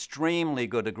get extremely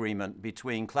good agreement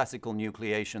between classical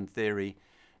nucleation theory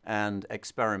and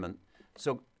experiment.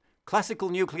 So classical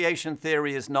nucleation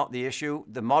theory is not the issue.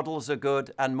 The models are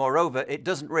good, and moreover, it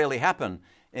doesn't really happen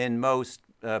in most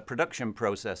production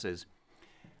processes.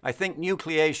 I think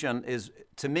nucleation is,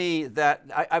 to me, that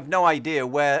I have no idea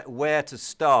where to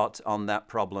start on that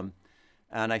problem.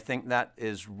 And I think that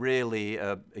is really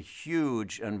a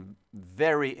huge and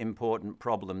very important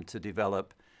problem to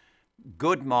develop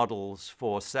good models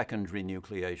for secondary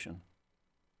nucleation.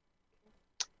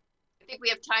 I think we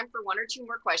have time for one or two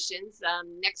more questions.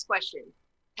 Next question.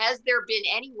 Has there been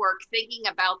any work thinking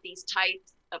about these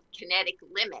types of kinetic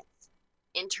limits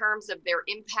in terms of their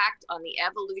impact on the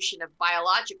evolution of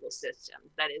biological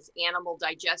systems, that is, animal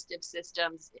digestive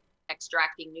systems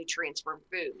extracting nutrients from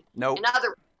food? No. In other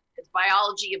words, has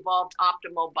biology evolved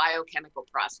optimal biochemical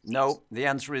processes? No, the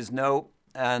answer is no.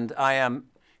 And I am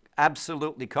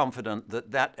absolutely confident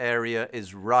that that area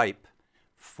is ripe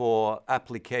for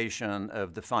application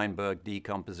of the Feinberg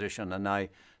decomposition. And I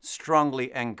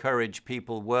strongly encourage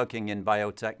people working in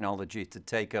biotechnology to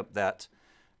take up that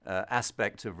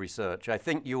aspect of research. I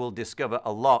think you will discover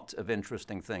a lot of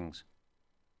interesting things.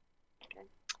 Okay.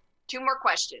 Two more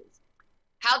questions.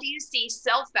 How do you see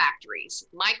cell factories,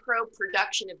 micro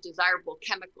production of desirable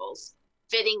chemicals,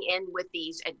 fitting in with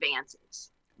these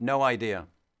advances? No idea.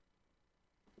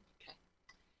 Okay.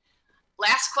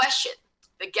 Last question.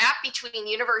 The gap between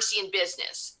university and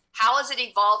business, how has it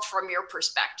evolved from your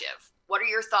perspective? What are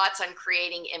your thoughts on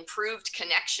creating improved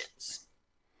connections?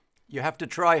 You have to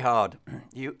try hard.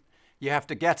 You have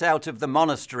to get out of the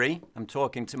monastery. I'm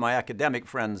talking to my academic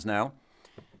friends now.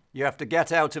 You have to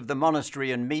get out of the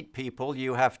monastery and meet people.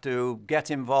 You have to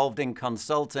get involved in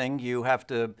consulting. You have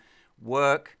to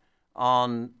work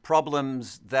on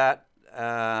problems that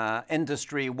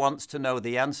industry wants to know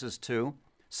the answers to.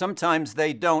 Sometimes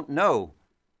they don't know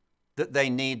that they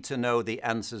need to know the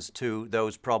answers to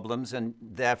those problems, and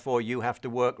therefore you have to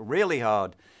work really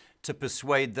hard to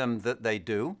persuade them that they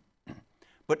do.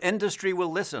 But industry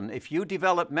will listen. If you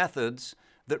develop methods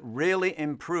that really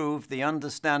improve the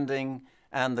understanding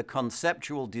and the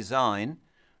conceptual design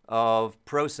of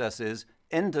processes,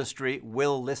 industry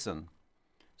will listen.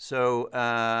 So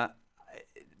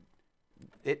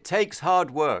it takes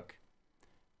hard work,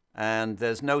 and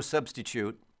there's no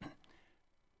substitute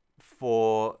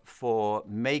for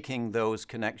making those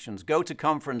connections. Go to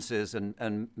conferences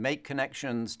and make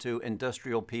connections to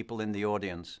industrial people in the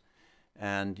audience.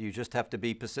 And you just have to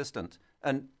be persistent.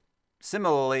 And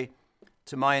similarly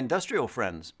to my industrial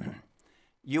friends,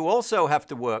 you also have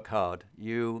to work hard.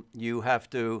 You have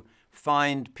to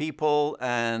find people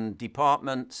and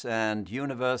departments and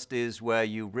universities where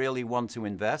you really want to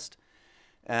invest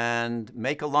and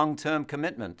make a long-term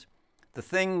commitment. The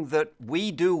thing that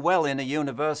we do well in a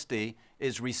university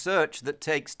is research that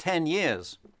takes 10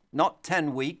 years, not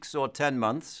 10 weeks or 10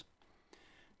 months.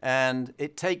 And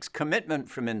it takes commitment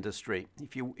from industry.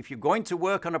 If you're going to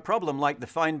work on a problem like the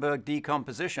Feinberg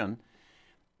decomposition,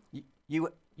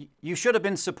 you should have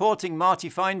been supporting Marty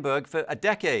Feinberg for a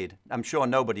decade. I'm sure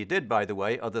nobody did, by the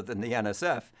way, other than the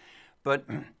NSF. But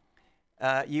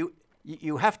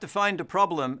you have to find a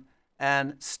problem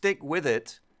and stick with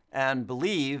it and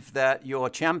believe that your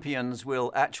champions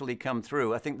will actually come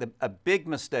through. I think a big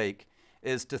mistake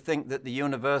is to think that the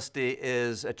university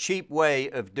is a cheap way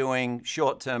of doing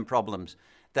short-term problems.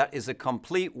 That is a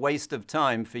complete waste of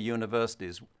time for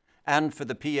universities and for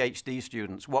the PhD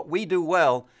students. What we do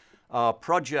well are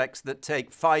projects that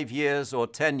take 5 years or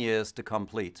 10 years to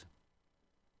complete.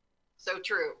 So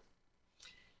true.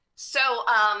 So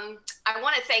I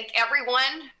want to thank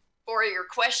everyone for your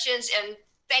questions, and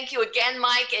thank you again,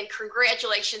 Mike, and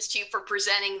congratulations to you for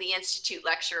presenting the Institute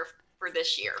Lecture for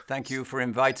this year. Thank you for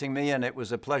inviting me, and it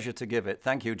was a pleasure to give it.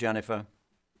 Thank you, Jennifer.